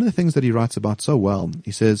 And one of the things that he writes about so well,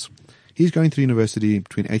 he says, he's going through university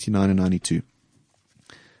between 89 and 92.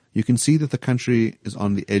 You can see that the country is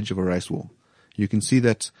on the edge of a race war. You can see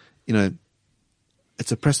that,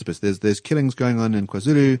 it's a precipice. There's killings going on in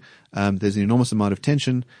KwaZulu. There's an enormous amount of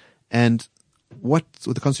tension. And what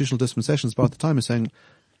the constitutional dispensation is about at the time is saying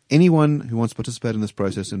anyone who wants to participate in this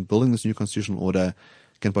process in building this new constitutional order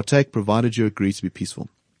can partake provided you agree to be peaceful.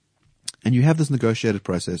 And you have this negotiated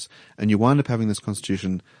process and you wind up having this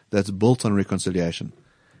constitution that's built on reconciliation.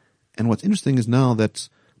 And what's interesting is now that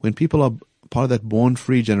when people are part of that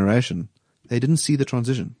born-free generation, they didn't see the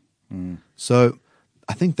transition. So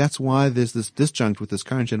I think that's why there's this disjunct with this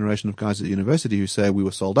current generation of guys at university who say we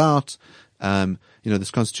were sold out.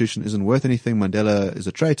 This constitution isn't worth anything. Mandela is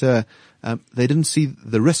a traitor. They didn't see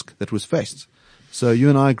the risk that was faced. So you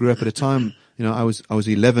and I grew up at a time, I was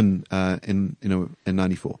 11, in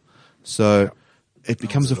 94. So it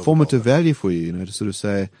becomes a formative value for you, to sort of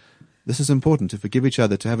say, this is important, to forgive each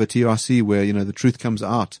other, to have a TRC where, the truth comes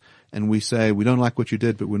out and we say, we don't like what you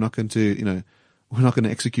did, but we're not going to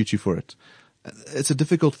execute you for it. It's a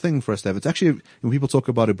difficult thing for us to have. It's actually, when people talk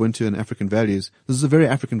about Ubuntu and African values, this is a very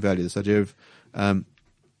African value, this idea of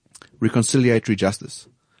reconciliatory justice,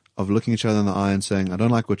 of looking each other in the eye and saying, I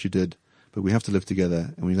don't like what you did, but we have to live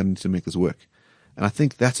together and we're going to need to make this work. And I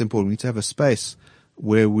think that's important. We need to have a space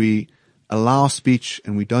where we allow speech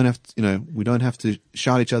and we don't have to, we don't have to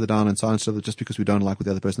shout each other down and silence each other just because we don't like what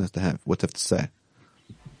the other person has to say.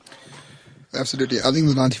 Absolutely. I think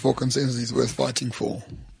the 94 consensus is worth fighting for.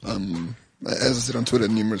 As I said on Twitter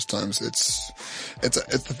numerous times, it's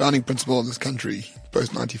the founding principle of this country,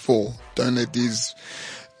 post 94. Don't let these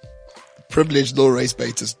privileged little race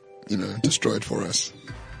baiters, destroy it for us.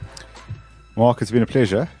 Mark, it's been a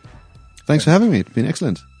pleasure. Thanks for having me. It's been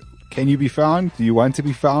excellent. Can you be found? Do you want to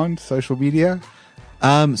be found? Social media?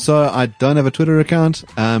 So I don't have a Twitter account,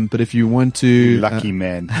 but if you want to... Lucky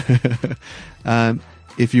man.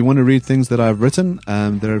 If you want to read things that I've written,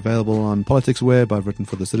 they're available on Politics Web. I've written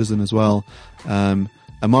for The Citizen as well.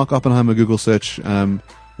 A Mark Oppenheimer Google search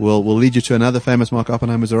will lead you to another famous Mark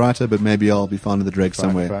Oppenheimer as a writer, but maybe I'll be found in the dregs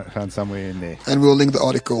somewhere. Found somewhere in there. And we'll link the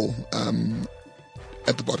article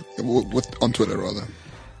at the bottom, on Twitter rather.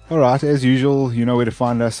 All right, as usual, you know where to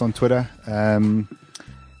find us on Twitter.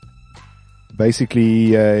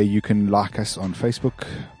 Basically, you can like us on Facebook.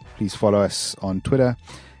 Please follow us on Twitter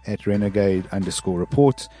at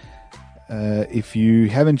Renegade_report. If you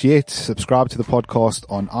haven't yet, subscribe to the podcast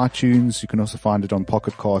on iTunes. You can also find it on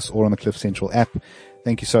Pocket Cast or on the Cliff Central app.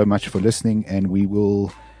 Thank you so much for listening, and we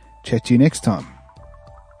will chat to you next time.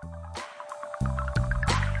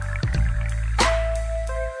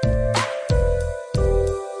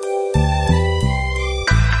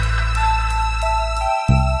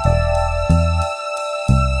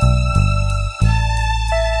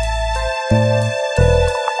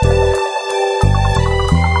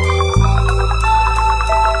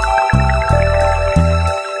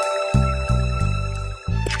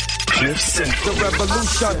 The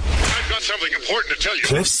revolution. I've got something important to tell you.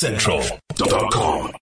 CliffCentral.com